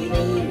事业的一位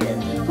艺人，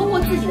通过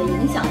自己的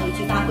影响力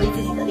去发挥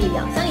自己的力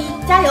量。香怡，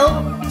加油！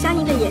香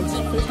怡的演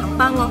技非常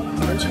棒哦，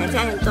我们全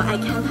家人都爱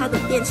看她的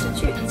电视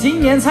剧。今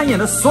年参演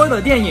的所有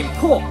的电影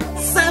破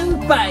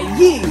300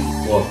亿。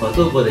我合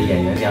作过的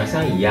演员梁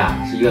香怡啊，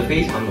是一个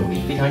非常努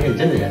力、非常认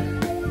真的人。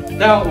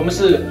大家好，我们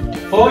是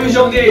风云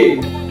兄弟，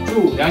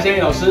祝梁香怡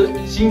老师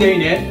新的一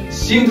年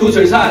星途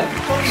璀璨。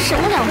什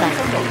么200亿？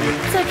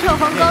在票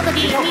房高的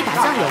电影里打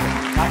酱油？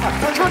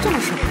照这么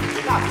说，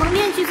横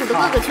店剧组的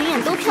各个群演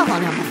都票房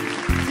200亿，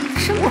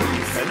真不好意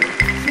思。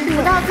武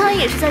大康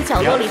也是在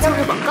角落里蹭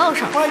着广告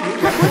上，还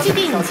国际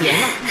电影节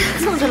呢，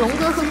蹭着龙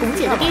哥和龚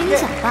姐的电影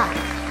奖吧。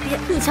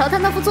你瞧他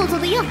那副做作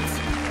的样子。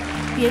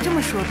别这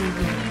么说，冰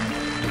冰。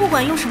不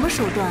管用什么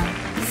手段，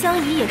香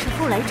怡也是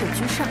后来者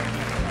居上。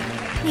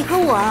你和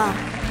我啊，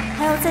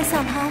还要再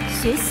向他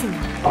学习呢。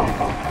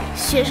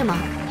学什么？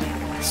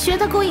学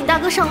他勾引大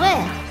哥上位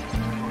啊！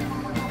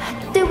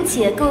对不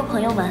起，各位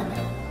朋友们，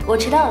我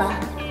迟到了，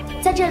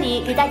在这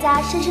里给大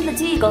家深深的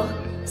鞠一躬，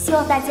希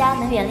望大家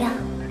能原谅。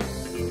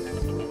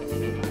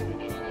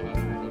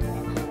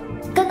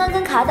刚刚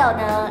跟卡导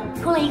呢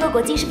通了一个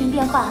国际视频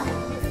电话，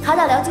卡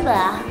导聊剧本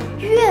啊，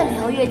越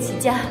聊越起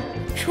劲儿。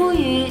出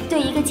于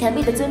对一个前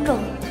辈的尊重，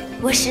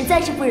我实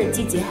在是不忍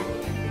拒绝，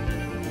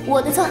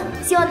我的错，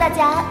希望大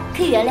家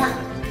可以原谅。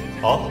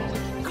哦，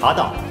卡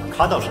导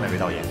是哪位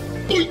导演？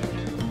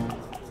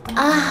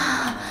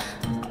啊，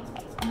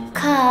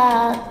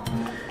卡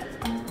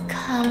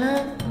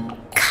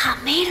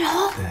梅隆。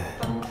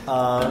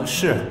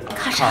是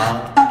卡啥？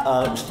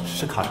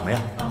是卡什么呀？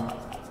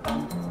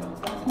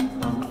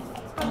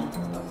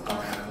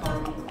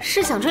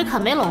是想追卡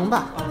梅隆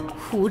吧？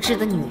无知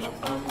的女人。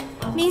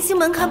明星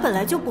门槛本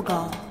来就不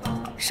高，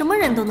什么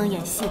人都能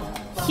演戏的。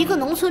一个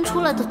农村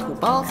出来的土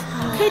包子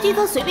 ，KT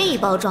歌随便一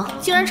包装，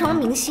竟然成了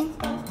明星。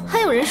还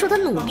有人说他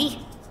努力，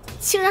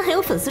竟然还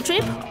有粉丝追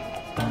捧。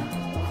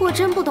我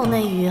真不懂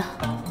内娱啊！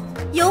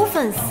有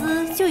粉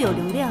丝就有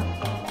流量，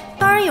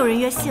当然有人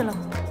约戏了。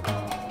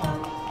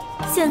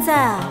现在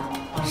啊，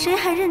谁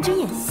还认真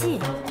演戏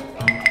啊？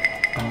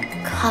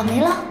卡梅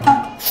隆，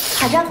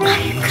卡扎菲，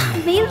卡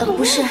梅隆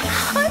不是，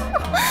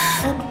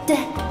对，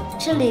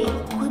这里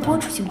会播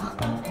出去吗？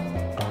我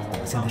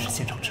们现在是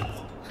现场直播。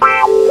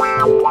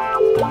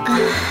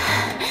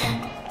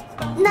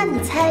那你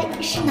猜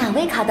是哪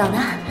位卡导呢？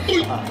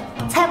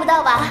猜不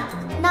到吧？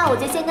那我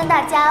就先跟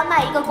大家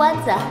卖一个关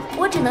子，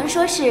我只能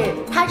说是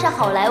他是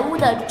好莱坞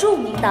的著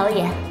名导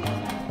演。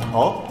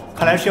哦，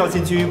看来是要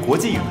进军国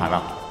际影坛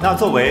了。那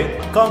作为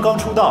刚刚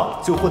出道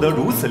就获得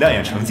如此亮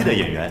眼成绩的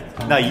演员，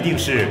那一定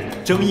是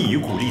争议与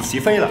鼓励齐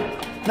飞了。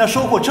那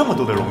收获这么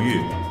多的荣誉，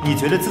你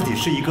觉得自己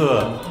是一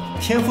个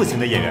天赋型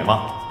的演员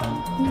吗？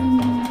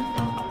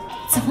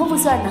怎么不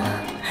算呢？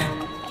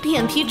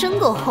脸皮真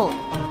够厚的，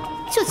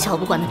就瞧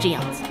不惯他这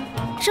样子。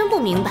真不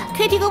明白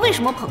KT 哥为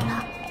什么捧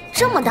他。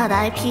这么大的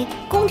IP，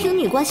 宫廷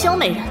女官萧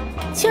美人，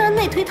竟然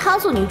内推她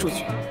做女主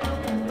角，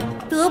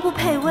德不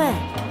配位，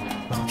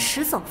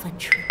迟早翻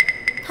车。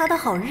他的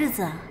好日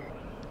子啊，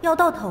要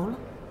到头了。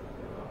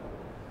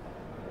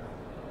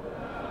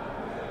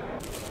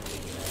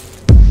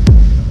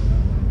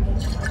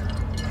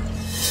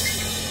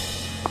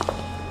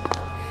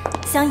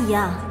香怡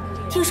啊，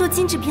听说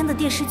金制片的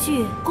电视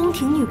剧《宫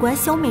廷女官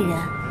萧美人》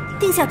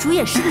定下主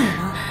演是你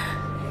了，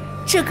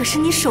这可是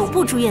你首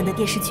部主演的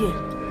电视剧，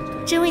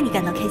真为你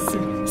感到开心。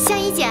香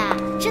怡姐，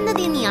真的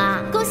定你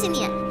了，恭喜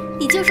你！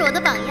你就是我的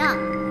榜样，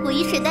我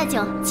以水代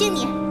酒，敬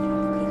你。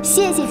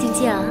谢谢晴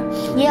晴，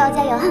你也要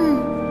加油。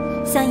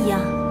香怡啊，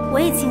我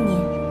也敬你。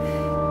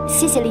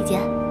谢谢丽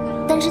姐，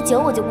但是酒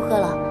我就不喝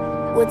了，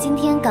我今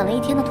天赶了一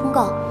天的通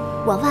告，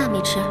晚饭还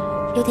没吃，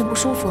有点不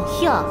舒服。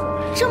哟，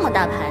这么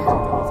大牌子，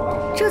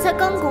这才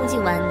刚恭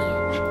敬完你，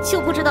就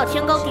不知道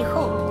天高地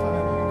厚了，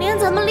连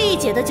咱们丽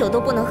姐的酒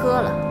都不能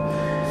喝了，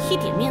一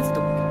点面子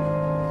都不给。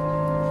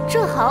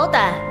这好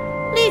歹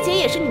丽姐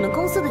也是你们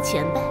公司的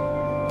前辈，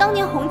当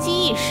年红极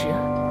一时，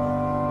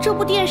这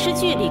部电视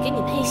剧里给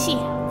你配戏，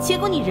结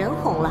果你人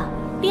红了，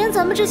连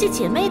咱们这些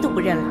姐妹都不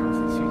认了。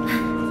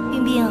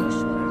冰冰，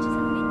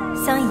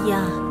香姨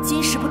啊，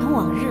今时不同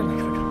往日了，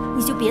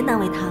你就别难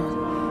为他了。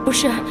不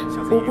是，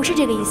我不是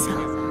这个意思。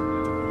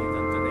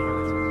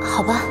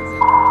好吧。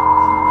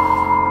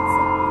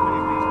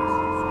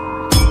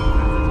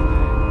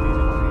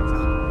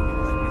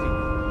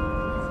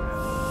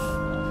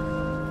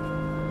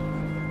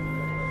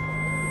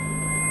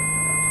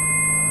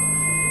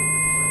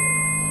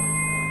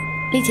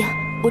丽姐，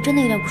我真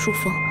的有点不舒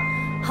服。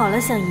好了，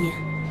香姨，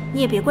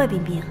你也别怪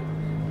冰冰。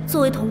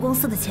作为同公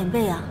司的前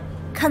辈啊，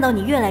看到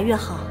你越来越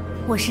好，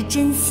我是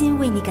真心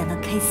为你感到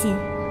开心。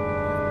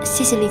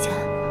谢谢丽姐，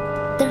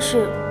但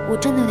是我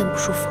真的有点不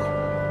舒服。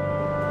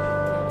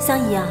香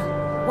姨啊，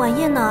晚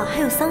宴呢还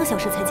有3个小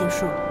时才结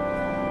束，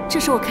这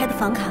是我开的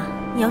房卡，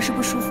你要是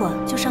不舒服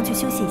就上去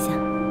休息一下。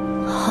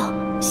好，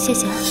谢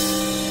谢。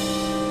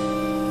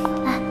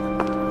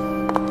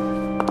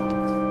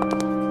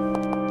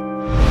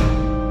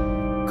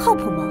靠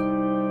谱吗？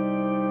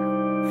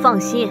放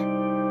心，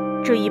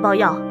这医包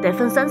药得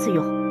分3次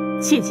用，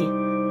切记，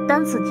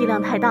单次剂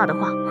量太大的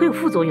话会有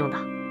副作用的。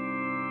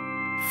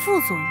副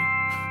作用，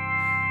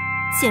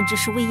简直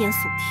是危言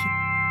耸听。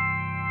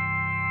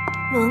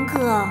伦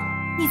哥，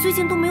你最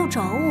近都没有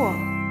找我。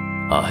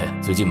哎呀，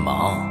最近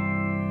忙。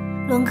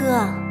伦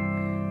哥，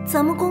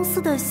咱们公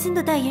司的新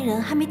的代言人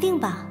还没定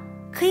吧？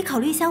可以考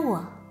虑一下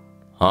我。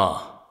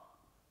啊，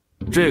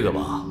这个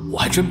吧，我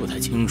还真不太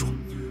清楚。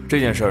这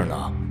件事儿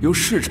呢，由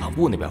市场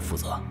部那边负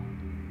责。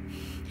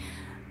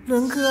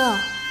伦哥，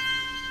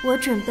我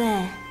准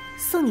备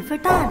送你份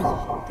大礼。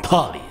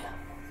大礼？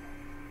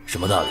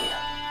什么大礼？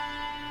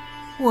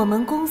我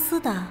们公司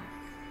的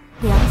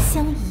梁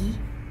香怡。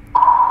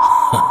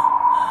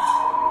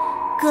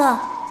哥，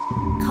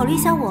考虑一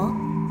下我。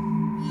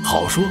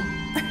好说，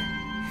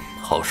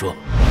好说。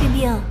冰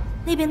冰，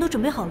那边都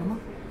准备好了吗？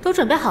都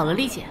准备好了，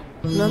丽姐。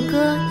伦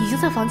哥已经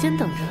在房间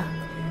等着了。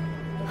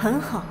很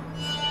好。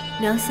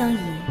梁香怡，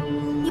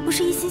你不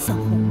是一心想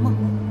红吗？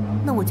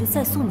那我就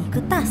再送你一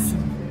个大心。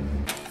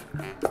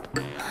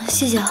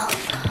谢谢啊。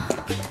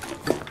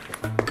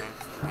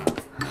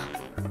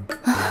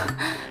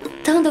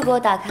灯都给我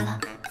打开了，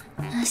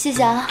谢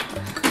谢啊。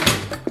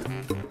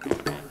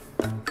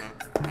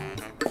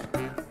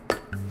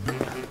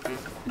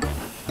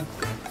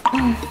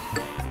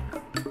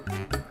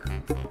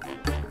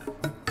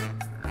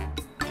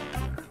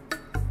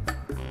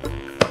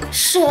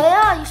谁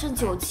啊？一身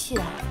酒气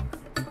啊！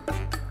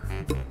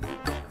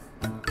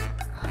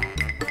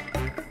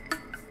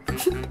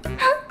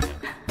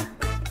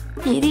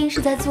一定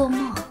是在做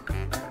梦。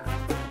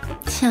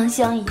梁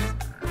香怡，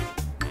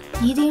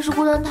你一定是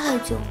孤单太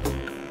久，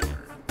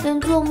连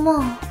做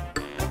梦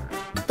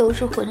都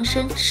是浑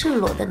身赤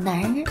裸的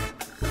男人。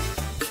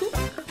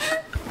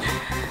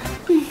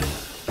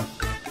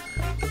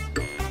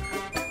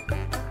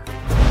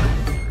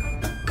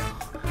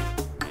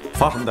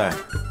发什么呆？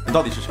你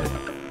到底是谁？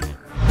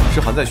是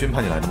韩在勋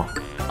派你来的吗？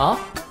啊，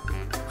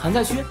韩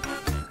在勋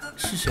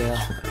是谁啊？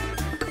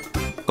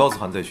告诉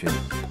韩在勋，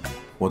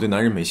我对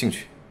男人没兴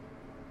趣。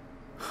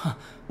哼，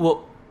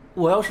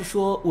我要是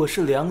说我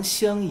是梁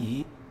香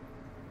怡，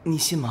你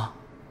信吗？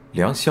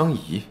梁香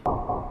怡？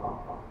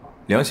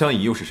梁香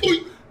怡又是谁？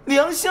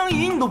梁香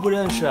怡你都不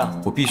认识？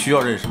我必须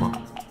要认识吗？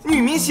女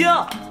明星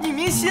啊，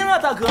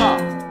大哥，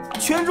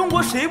全中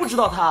国谁不知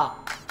道她？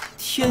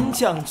天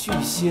降巨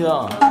星。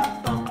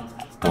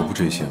我不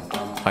追星，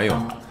还有，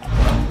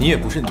你也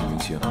不是女明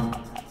星。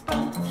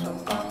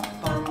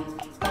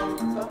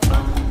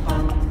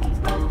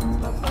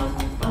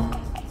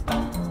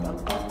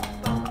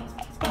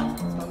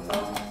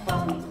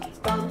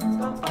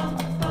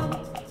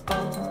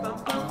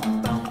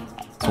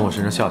从我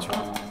身上下去。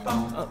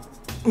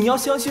你要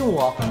相信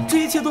我，这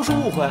一切都是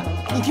误会。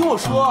你听我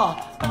说啊。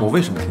我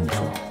为什么听你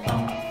说？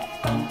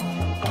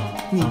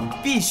你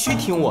必须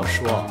听我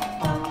说，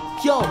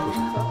要不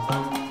然。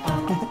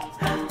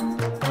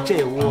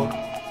这屋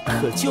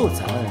可就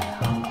咱们俩。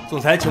总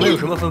裁，请问有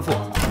什么吩咐？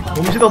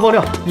我们接到爆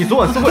料，你昨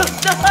晚私会。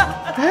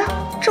哎，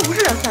这不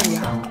是梁香怡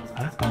啊？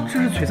哎，这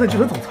是璀璨集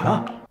团总裁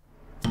啊！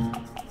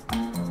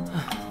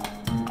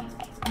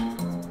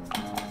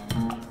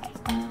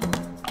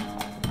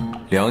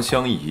梁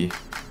香怡。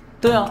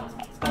对啊，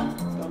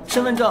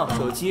身份证、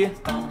手机，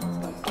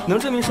能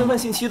证明身份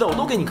信息的我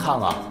都给你看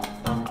了。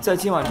在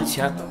今晚之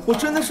前，我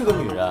真的是个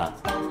女人，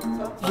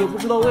也不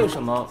知道为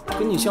什么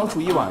跟你相处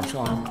一晚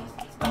上。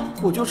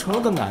我就成了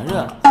个男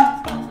人。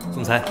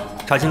总裁，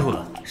查清楚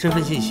了，身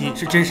份信息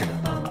是真实的，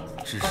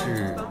只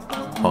是……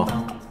好，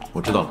我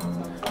知道了，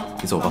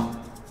你走吧。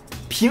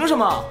凭什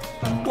么？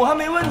我还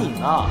没问你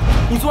呢，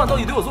你昨晚到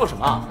底对我做什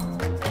么？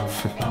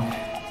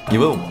你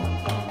问我？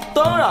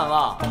当然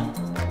了，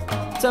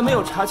在没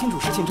有查清楚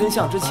事情真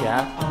相之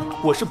前，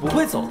我是不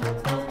会走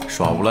的。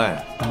耍无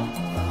赖。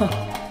哼，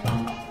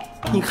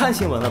你看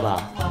新闻了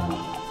吧？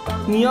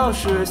你要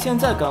是现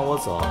在赶我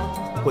走，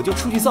我就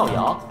出去造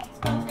谣。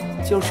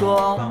就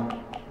说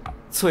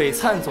璀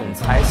璨总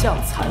裁向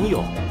蚕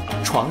蛹，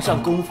床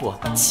上功夫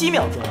7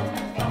秒钟。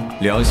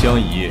梁香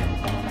怡，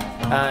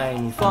哎，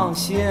你放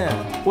心，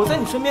我在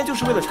你身边就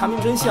是为了查明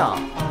真相，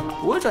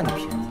不会占你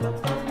便宜。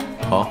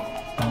好，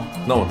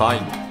那我答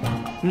应你。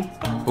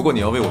不过你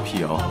要为我辟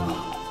谣，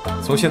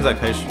从现在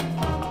开始，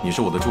你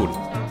是我的助理，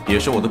也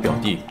是我的表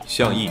弟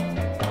向义。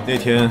那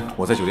天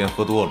我在酒店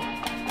喝多了，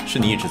是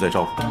你一直在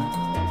照顾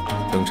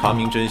我。等查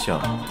明真相，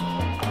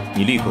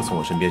你立刻从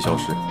我身边消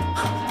失。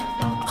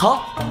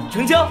好，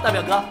成交，大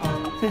表哥。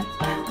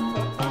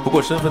不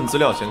过身份资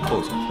料先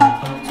扣下，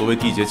作为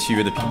缔结契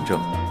约的凭证。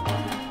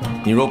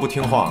你若不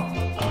听话，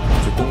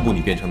就公布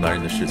你变成男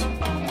人的事情。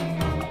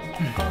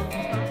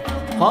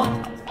好，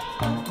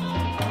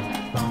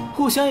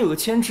互相有个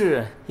牵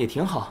制也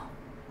挺好。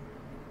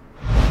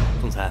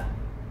总裁，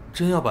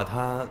真要把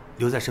他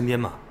留在身边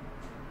吗？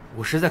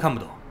我实在看不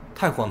懂，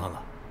太荒唐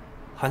了。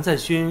韩在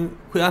勋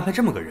会安排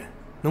这么个人，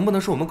能不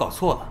能是我们搞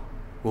错了？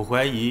我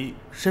怀疑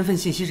身份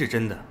信息是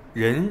真的，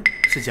人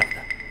是假的。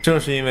正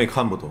是因为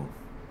看不懂，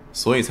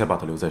所以才把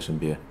他留在身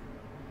边，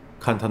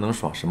看他能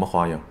耍什么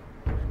花样。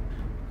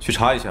去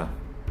查一下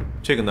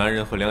这个男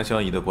人和梁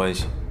香怡的关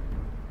系，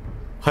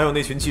还有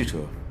那群记者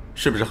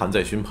是不是韩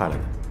在勋派来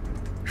的？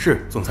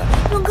是，总裁。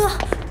龙哥，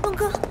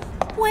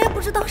我也不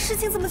知道事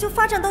情怎么就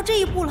发展到这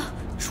一步了。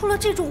出了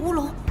这种乌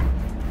龙，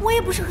我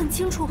也不是很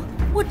清楚。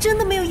我真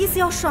的没有意思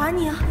要耍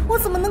你啊，我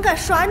怎么能敢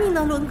耍你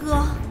呢，伦哥？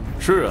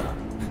是啊，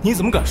你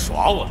怎么敢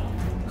耍我呢？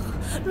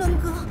伦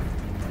哥，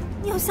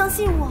你要相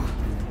信我，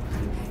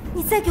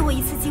你再给我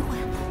一次机会，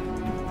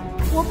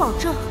我保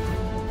证，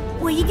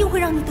我一定会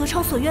让你得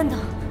偿所愿的。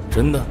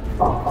真的？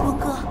伦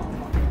哥，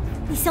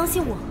你相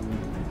信我，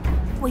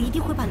我一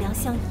定会把梁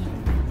香怡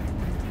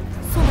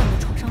送到你的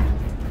床上的。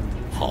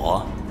好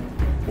啊，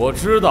我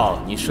知道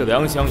你视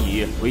梁香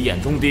怡为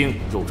眼中钉、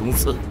肉中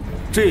刺，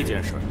这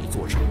件事你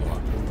做成了，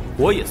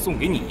我也送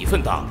给你一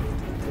份大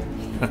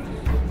礼。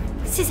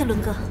谢谢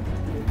伦哥。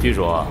记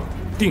住啊，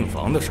订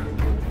房的事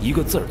一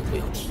个字儿都不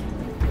要提，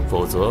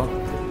否则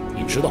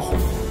你知道后果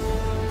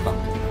啊。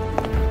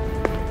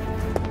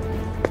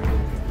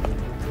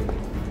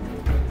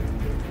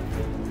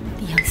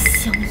梁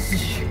香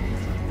怡，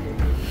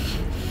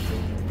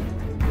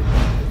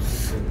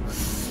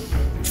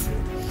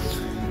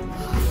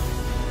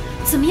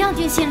怎么样，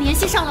定心联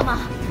系上了吗？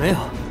没有，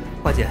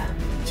花姐，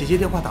姐姐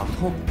电话打不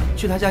通，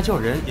去她家叫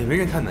人也没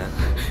人开门。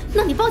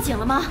那你报警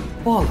了吗？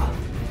报了，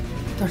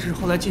但是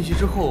后来进去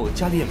之后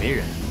家里也没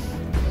人。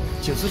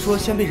警司说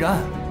先备着案，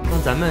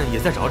让咱们也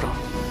再找找，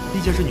毕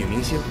竟是女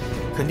明星，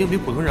肯定比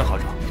普通人好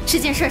找。这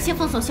件事先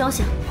封锁消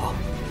息。好。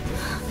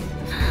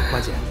花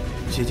姐，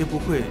姐姐不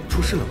会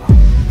出事了吧？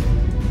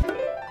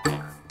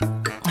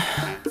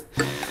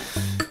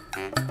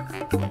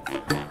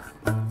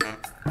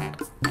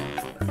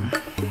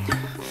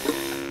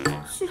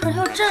居然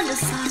要站着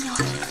撒尿，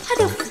还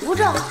得扶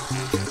着，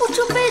我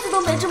这辈子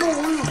都没这么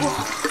无语过，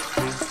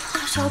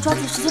还是要抓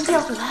紧时间变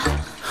回来。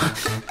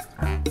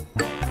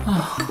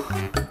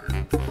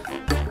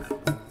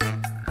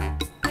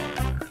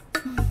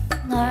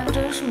男人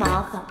真是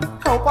麻烦，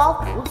还有刮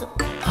胡子。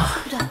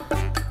不对，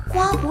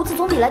刮胡子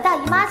总比来大姨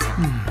妈强。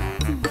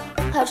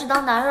还是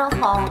当男人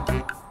好。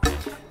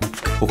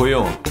不会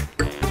用。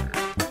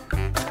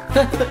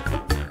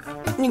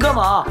你干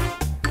嘛？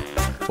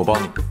我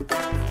帮你。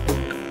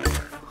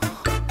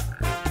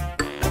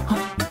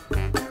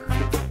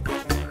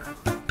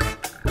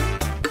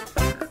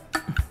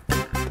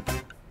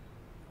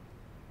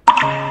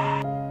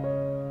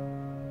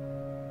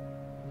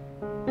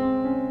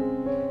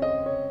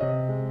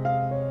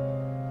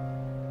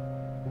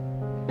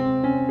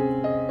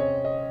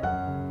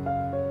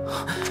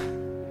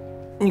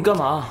你干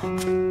嘛？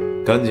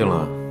干净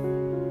了。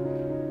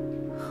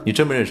你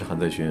真不认识韩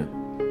在勋？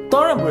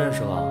当然不认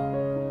识了。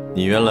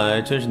你原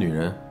来真是女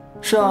人？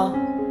是啊。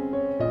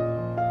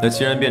那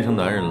既然变成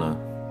男人了，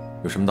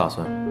有什么打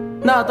算？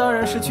那当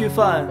然是去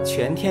犯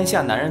全天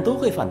下男人都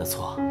会犯的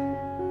错。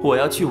我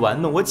要去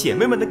玩弄我姐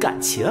妹们的感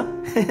情。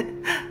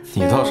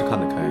你倒是看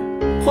得开。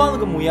换了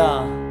个模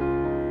样，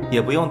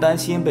也不用担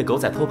心被狗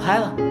仔偷拍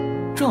了。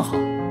正好，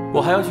我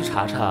还要去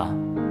查查，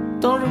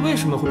当日为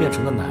什么会变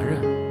成个男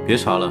人。别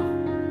查了。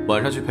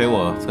晚上去陪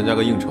我参加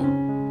个应酬。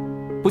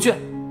不去。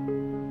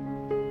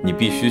你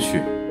必须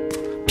去。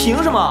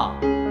凭什么？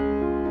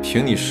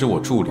凭你是我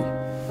助理。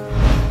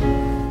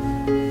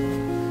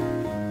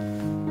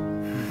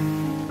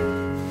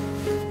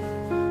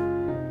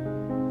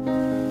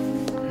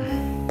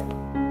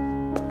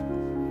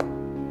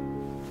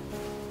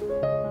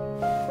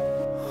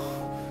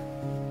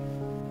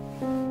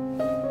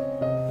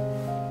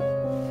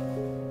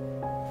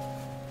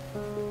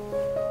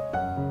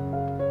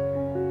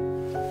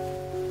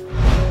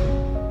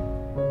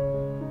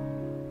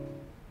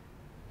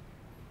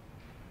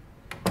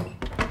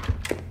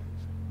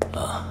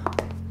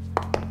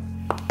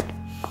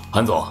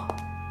韩总，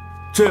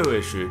这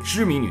位是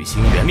知名女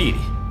星袁丽丽，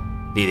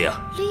丽丽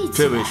啊，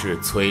这位是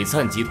璀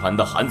璨集团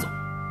的韩总，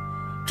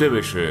这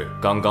位是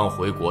刚刚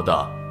回国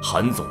的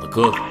韩总的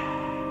哥哥，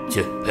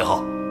去陪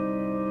好。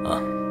啊，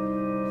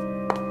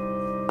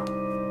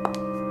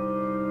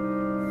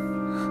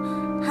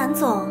韩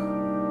总，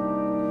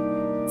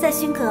在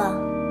勋哥，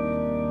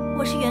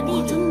我是袁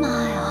丽丽。我的妈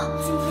呀，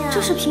今天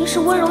这是平时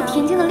温柔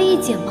恬静的丽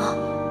姐吗？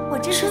我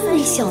真没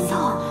想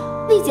到，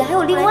丽姐还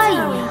有另外一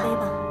面。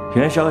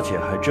袁小姐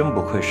还真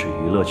不愧是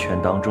娱乐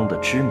圈当中的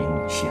知名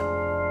女性，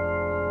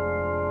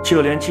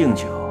就连敬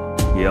酒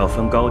也要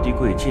分高低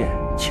贵贱，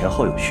前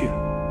后有序。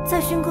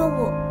在勋哥，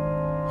我……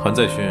韩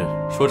在勋，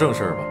说正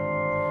事儿吧，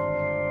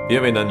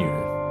别为难女人。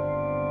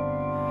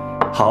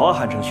好啊，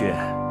韩承勋，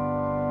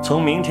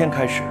从明天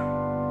开始，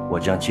我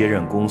将接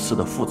任公司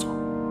的副总。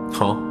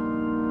好，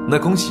那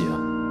恭喜啊！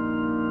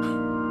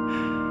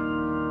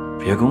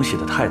别恭喜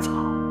得太早，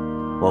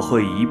我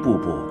会一步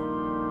步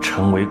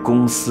成为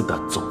公司的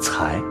总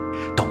裁、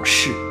董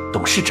事、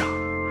董事长。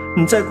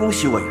你再恭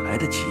喜我也来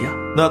得及啊！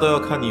那都要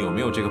看你有没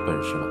有这个本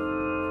事了。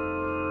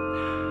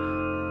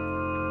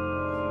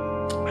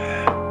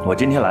我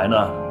今天来呢，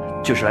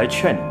就是来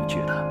劝你一句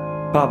的。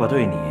爸爸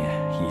对你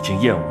已经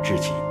厌恶至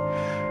极，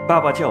爸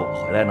爸叫我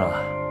回来呢，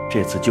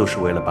这次就是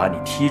为了把你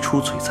踢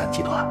出璀璨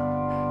集团。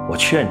我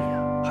劝你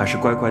啊，还是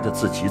乖乖的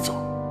自己走。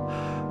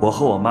我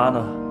和我妈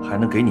呢，还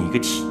能给你一个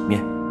体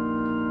面，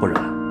不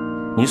然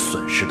你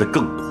损失的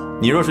更多。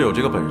你若是有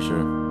这个本事，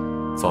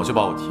早就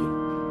把我踢了，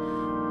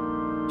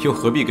又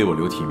何必给我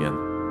留体面呢？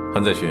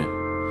韩在勋，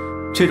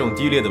这种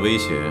低劣的威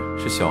胁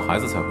是小孩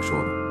子才会说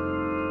的。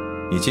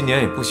你今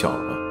年也不小了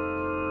吧？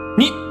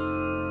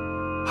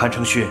韩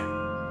承勋，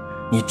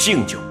你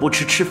敬酒不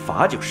吃吃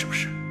罚酒是不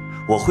是？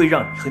我会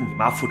让你和你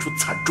妈付出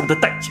惨重的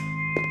代价。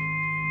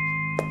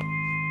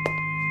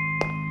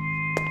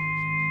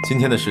今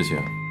天的事情，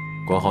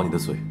管好你的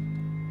嘴。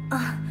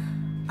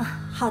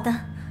好的。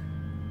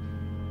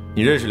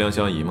你认识梁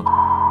香怡吗？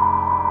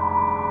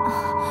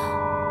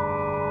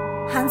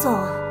韩总，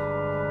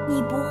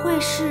你不会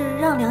是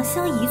让梁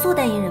香怡做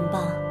代言人吧？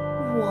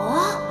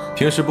我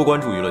平时不关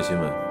注娱乐新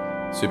闻，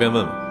随便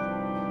问问。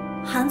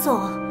韩总，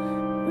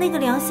那个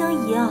梁香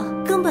怡啊，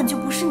根本就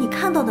不是你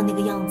看到的那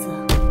个样子。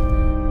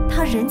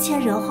她人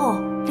前人后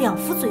两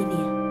副嘴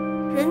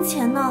脸，人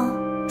前呢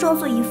装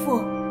作一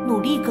副努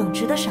力耿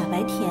直的傻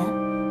白甜，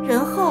人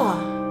后啊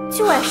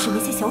就爱使那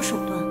些小手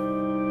段。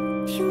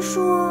听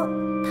说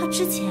她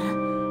之前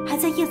还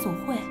在夜总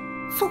会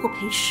做过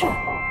陪侍，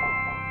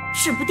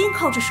指不定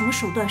靠着什么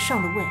手段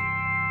上了位。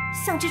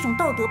像这种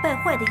道德败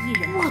坏的艺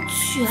人，我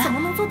去，怎么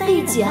能做代言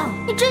人呢？丽姐，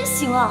你真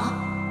行啊！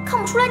看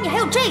不出来你还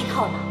有这一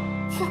套呢。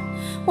哼，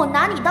我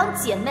拿你当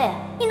姐妹，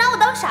你拿我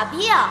当傻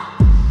逼啊！